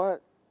speak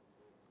what?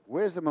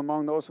 Wisdom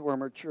among those who are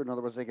mature. In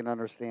other words, they can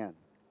understand.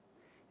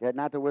 Yet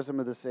not the wisdom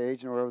of this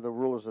age, nor of the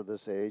rulers of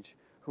this age,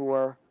 who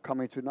are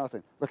coming to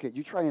nothing. Look,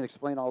 you try and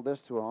explain all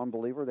this to an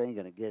unbeliever, they ain't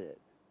going to get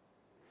it.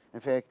 In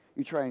fact,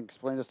 you try and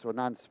explain this to a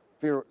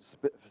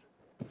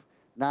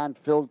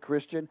non-filled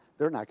Christian,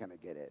 they're not going to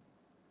get it.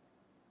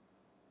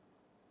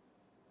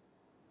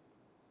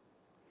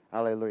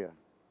 Hallelujah.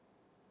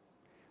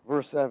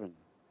 Verse 7.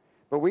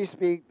 But we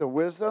speak the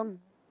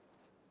wisdom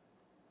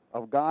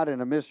of God in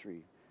a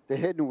mystery, the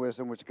hidden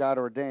wisdom which God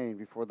ordained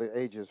before the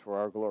ages for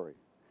our glory,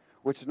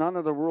 which none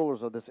of the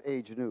rulers of this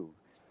age knew.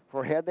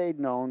 For had they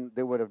known,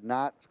 they would have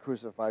not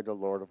crucified the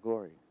Lord of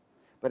glory.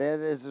 But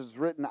as is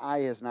written,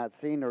 eye has not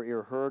seen, nor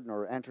ear heard,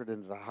 nor entered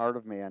into the heart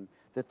of man,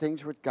 the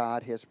things which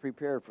God has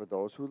prepared for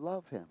those who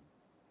love him.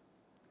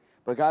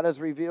 But God has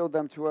revealed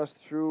them to us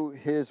through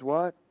his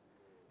what?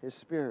 His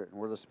Spirit. And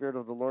where the Spirit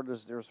of the Lord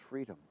is, there's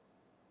freedom.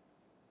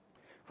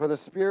 For the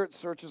Spirit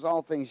searches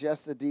all things,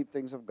 yes, the deep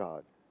things of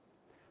God.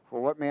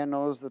 For what man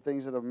knows the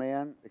things of a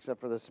man, except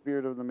for the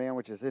Spirit of the man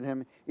which is in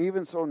him?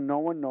 Even so, no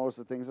one knows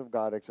the things of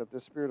God, except the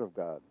Spirit of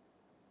God.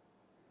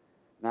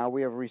 Now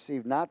we have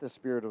received not the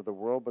spirit of the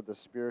world, but the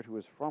Spirit who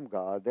is from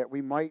God, that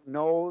we might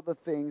know the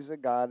things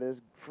that God has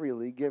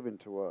freely given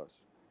to us.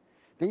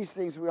 These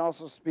things we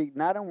also speak,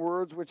 not in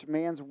words which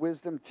man's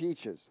wisdom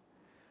teaches,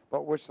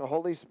 but which the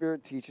Holy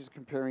Spirit teaches,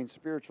 comparing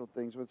spiritual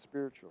things with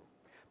spiritual.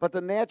 But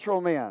the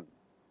natural man,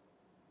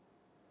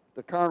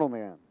 the carnal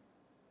man,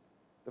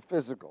 the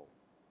physical,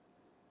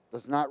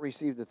 does not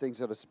receive the things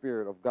of the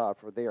Spirit of God,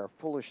 for they are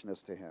foolishness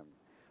to him,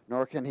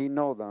 nor can he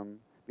know them,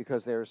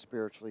 because they are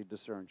spiritually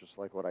discerned, just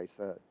like what I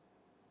said.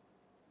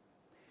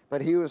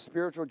 But he who is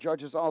spiritual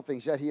judges all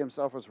things, yet he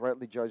himself is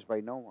rightly judged by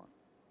no one.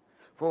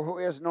 For who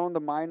has known the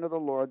mind of the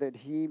Lord, that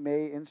he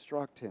may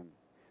instruct him?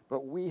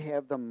 But we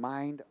have the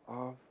mind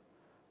of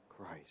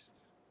Christ.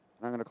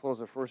 And I'm going to close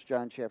at 1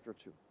 John chapter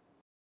 2.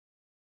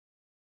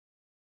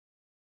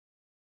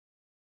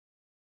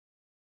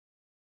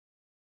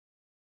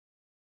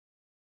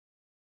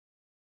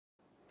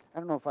 I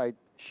don't know if I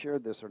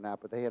shared this or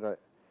not, but they had an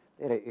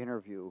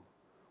interview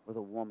with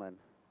a woman,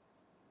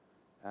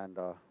 and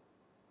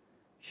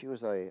she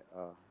was a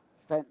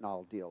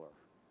fentanyl dealer.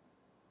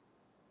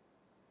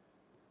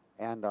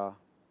 And I'm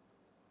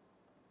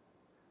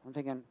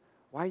thinking,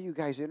 why are you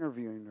guys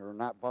interviewing her,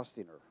 not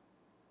busting her?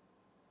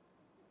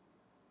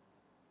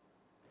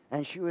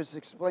 And she was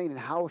explaining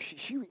how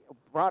she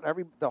brought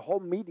the whole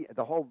media,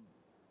 the whole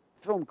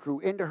film crew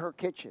into her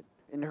kitchen,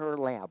 into her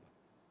lab.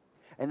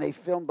 And they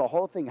filmed the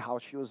whole thing, how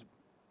she was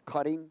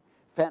cutting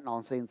fentanyl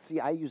and saying, see,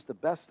 I use the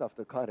best stuff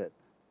to cut it.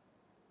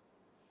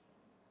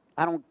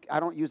 I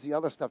don't use the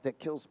other stuff that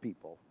kills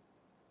people.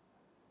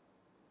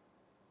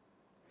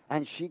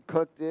 And she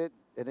cooked it,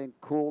 and then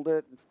cooled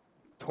it,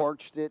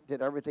 torched it,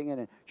 did everything, and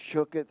then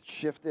shook it,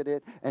 shifted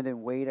it, and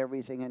then weighed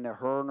everything. And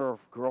her and her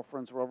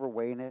girlfriends were over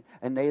weighing it,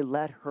 and they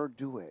let her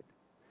do it.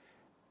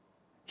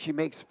 She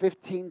makes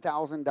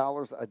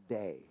 $15,000 a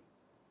day.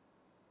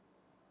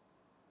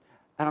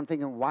 And I'm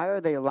thinking, why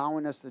are they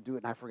allowing us to do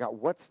it? And I forgot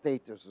what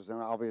state this was in.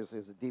 Obviously,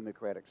 it's a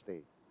Democratic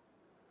state.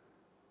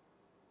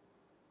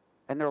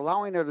 And they're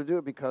allowing her to do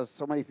it because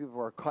so many people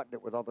are cutting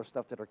it with other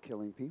stuff that are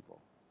killing people.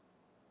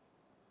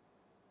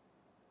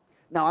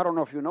 Now, I don't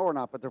know if you know or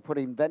not, but they're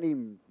putting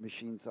vending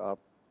machines up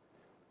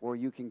where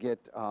you can get,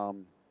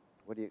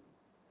 what is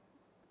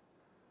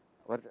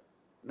it?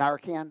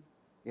 Narcan?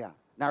 Yeah,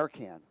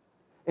 Narcan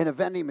in a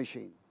vending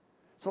machine.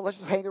 So let's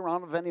just hang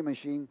around a vending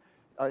machine,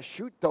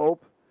 shoot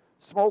dope,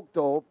 smoke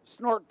dope,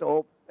 snort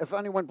dope. If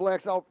anyone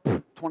blacks out,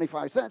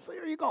 25 cents. So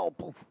here you go.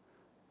 Poof.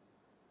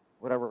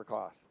 Whatever it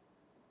costs.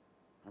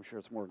 I'm sure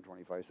it's more than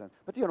 25 cents.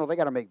 But, you know, they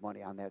got to make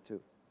money on that,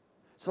 too.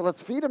 So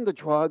let's feed them the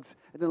drugs,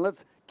 and then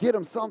let's get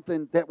them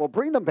something that will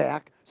bring them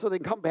back so they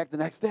can come back the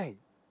next day.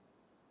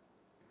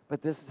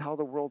 But this is how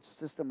the world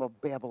system of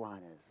Babylon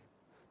is.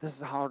 This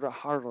is how the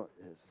harlot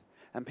is.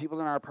 And people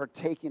that are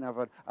partaking of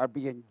it are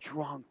being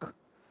drunk.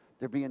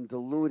 They're being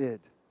deluded.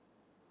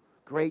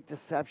 Great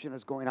deception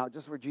is going out.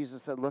 Just where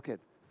Jesus said, look,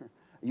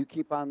 you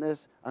keep on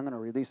this, I'm going to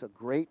release a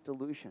great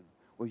delusion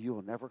where you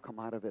will never come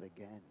out of it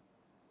again.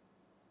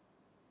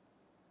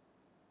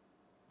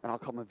 And I'll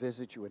come and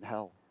visit you in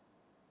hell.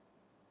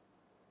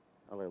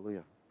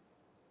 Hallelujah.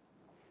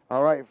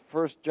 All right,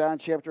 1 John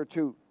chapter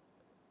 2.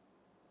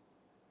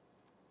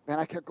 Man,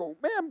 I kept going,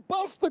 man,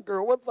 bust the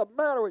girl. What's the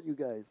matter with you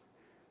guys?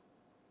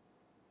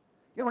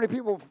 You know how many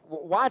people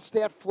watched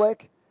that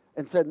flick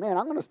and said, man,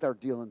 I'm going to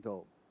start dealing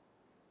dope.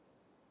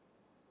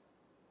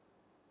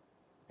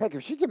 Heck,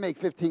 if she can make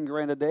 15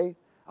 grand a day,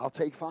 I'll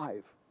take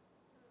 5.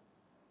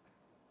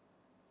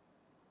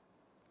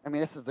 I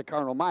mean, this is the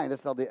carnal mind. This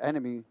is how the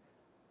enemy.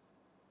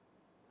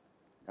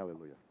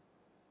 Hallelujah.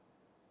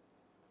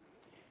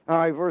 All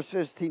right, verse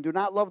 15. Do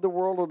not love the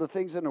world or the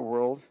things in the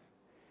world.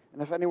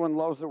 And if anyone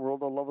loves the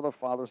world, the love of the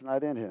Father is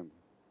not in him.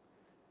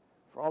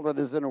 For all that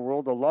is in the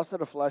world, the lust of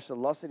the flesh, the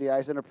lust of the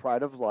eyes, and the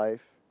pride of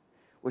life,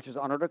 which is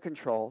under the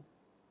control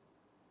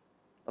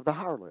of the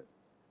harlot,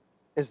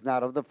 is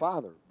not of the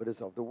Father, but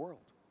is of the world.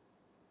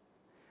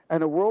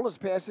 And the world is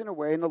passing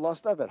away in the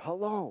lust of it.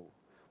 Hello.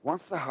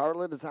 Once the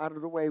harlot is out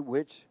of the way,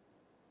 which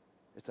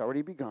it's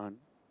already begun,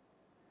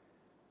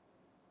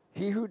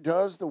 he who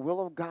does the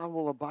will of God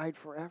will abide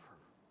forever.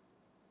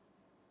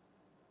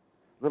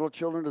 Little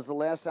children, it is the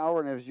last hour,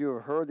 and as you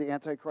have heard, the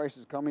Antichrist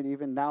is coming.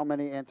 Even now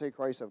many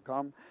Antichrists have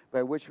come,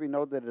 by which we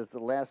know that it is the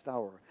last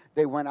hour.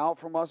 They went out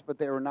from us, but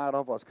they were not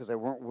of us, because they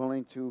weren't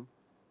willing to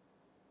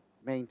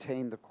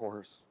maintain the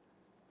course.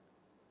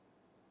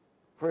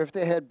 For if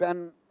they had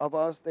been of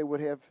us, they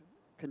would have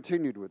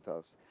continued with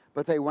us.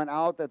 But they went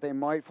out that they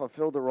might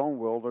fulfill their own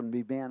will and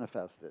be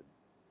manifested,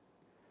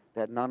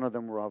 that none of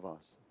them were of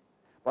us.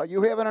 But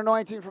you have an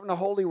anointing from the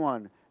Holy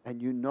One,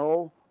 and you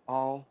know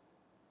all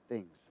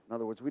things. In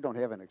other words, we don't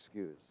have an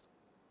excuse.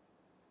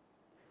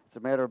 It's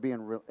a matter of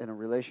being in a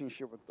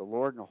relationship with the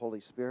Lord and the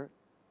Holy Spirit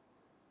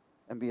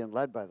and being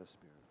led by the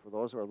Spirit. For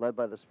those who are led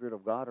by the Spirit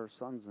of God are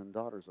sons and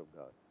daughters of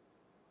God.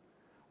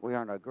 We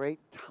are in a great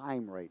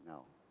time right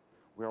now.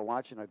 We are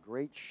watching a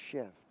great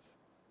shift.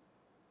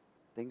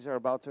 Things are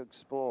about to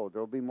explode.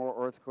 There will be more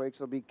earthquakes.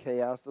 There will be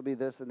chaos. There will be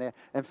this and that.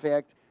 In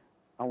fact,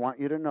 I want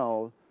you to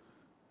know,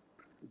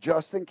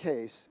 just in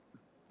case,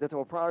 that there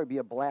will probably be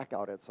a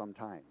blackout at some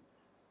time.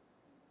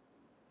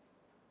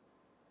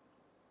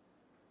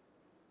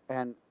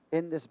 And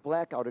in this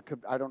blackout, it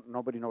could,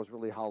 nobody knows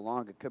really how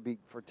long. It could be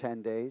for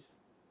 10 days.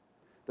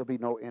 There'll be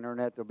no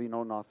internet. There'll be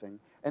no nothing.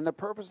 And the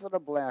purpose of the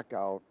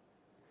blackout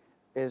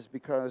is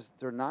because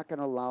they're not going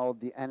to allow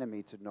the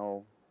enemy to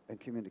know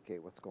and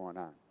communicate what's going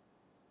on.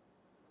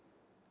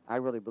 I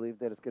really believe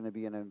that it's going to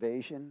be an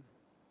invasion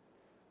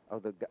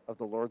of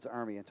the Lord's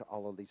army into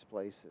all of these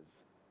places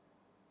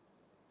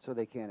so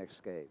they can't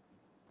escape.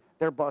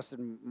 They're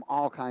busting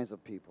all kinds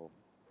of people,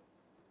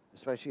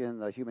 especially in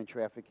the human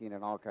trafficking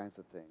and all kinds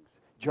of things.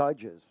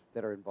 Judges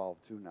that are involved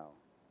too now.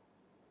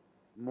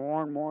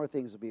 More and more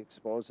things will be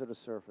exposed to the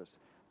surface,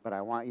 but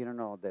I want you to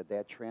know that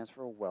that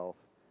transfer of wealth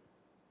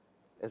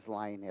is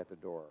lying at the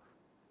door.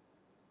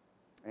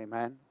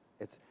 Amen?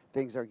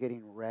 Things are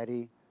getting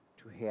ready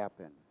to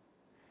happen.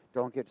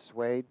 Don't get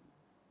swayed.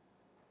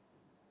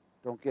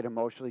 Don't get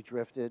emotionally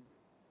drifted.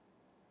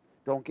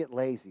 Don't get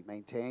lazy.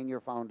 Maintain your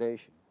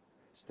foundation.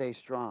 Stay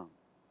strong.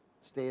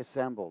 Stay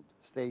assembled.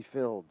 Stay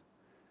filled.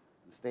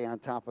 And stay on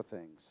top of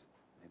things.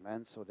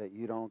 Amen? So that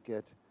you don't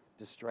get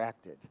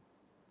distracted.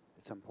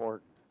 It's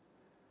important.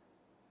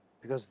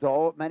 Because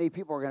though many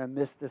people are going to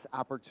miss this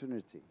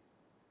opportunity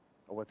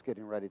of what's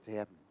getting ready to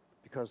happen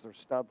because they're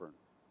stubborn,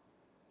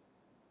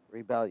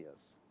 rebellious,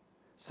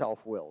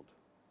 self-willed,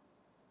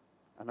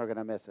 and they're going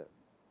to miss it.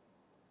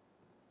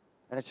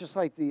 And it's just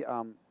like the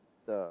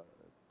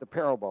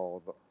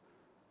parable of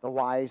the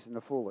wise and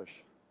the foolish.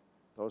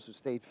 Those who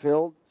stayed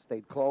filled,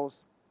 stayed close,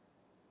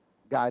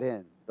 got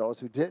in. Those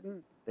who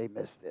didn't, they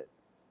missed it.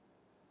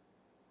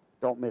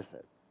 Don't miss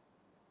it.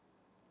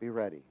 Be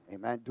ready.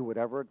 Amen. Do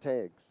whatever it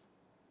takes.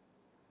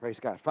 Praise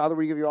God. Father,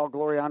 we give you all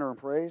glory, honor, and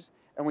praise.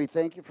 And we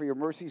thank you for your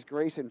mercies,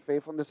 grace, and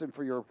faithfulness, and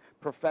for your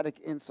prophetic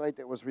insight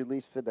that was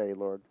released today,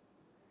 Lord.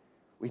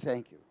 We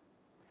thank you.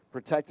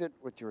 Protect it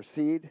with your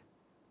seed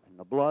and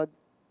the blood,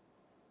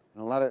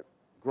 and let it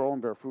grow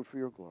and bear fruit for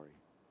your glory.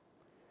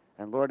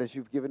 And Lord, as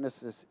you've given us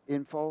this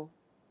info,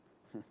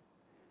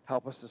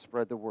 help us to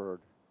spread the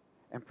word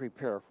and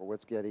prepare for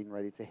what's getting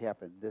ready to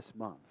happen this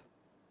month.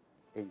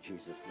 In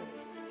Jesus' name.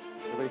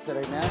 Everybody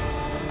said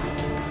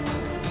amen?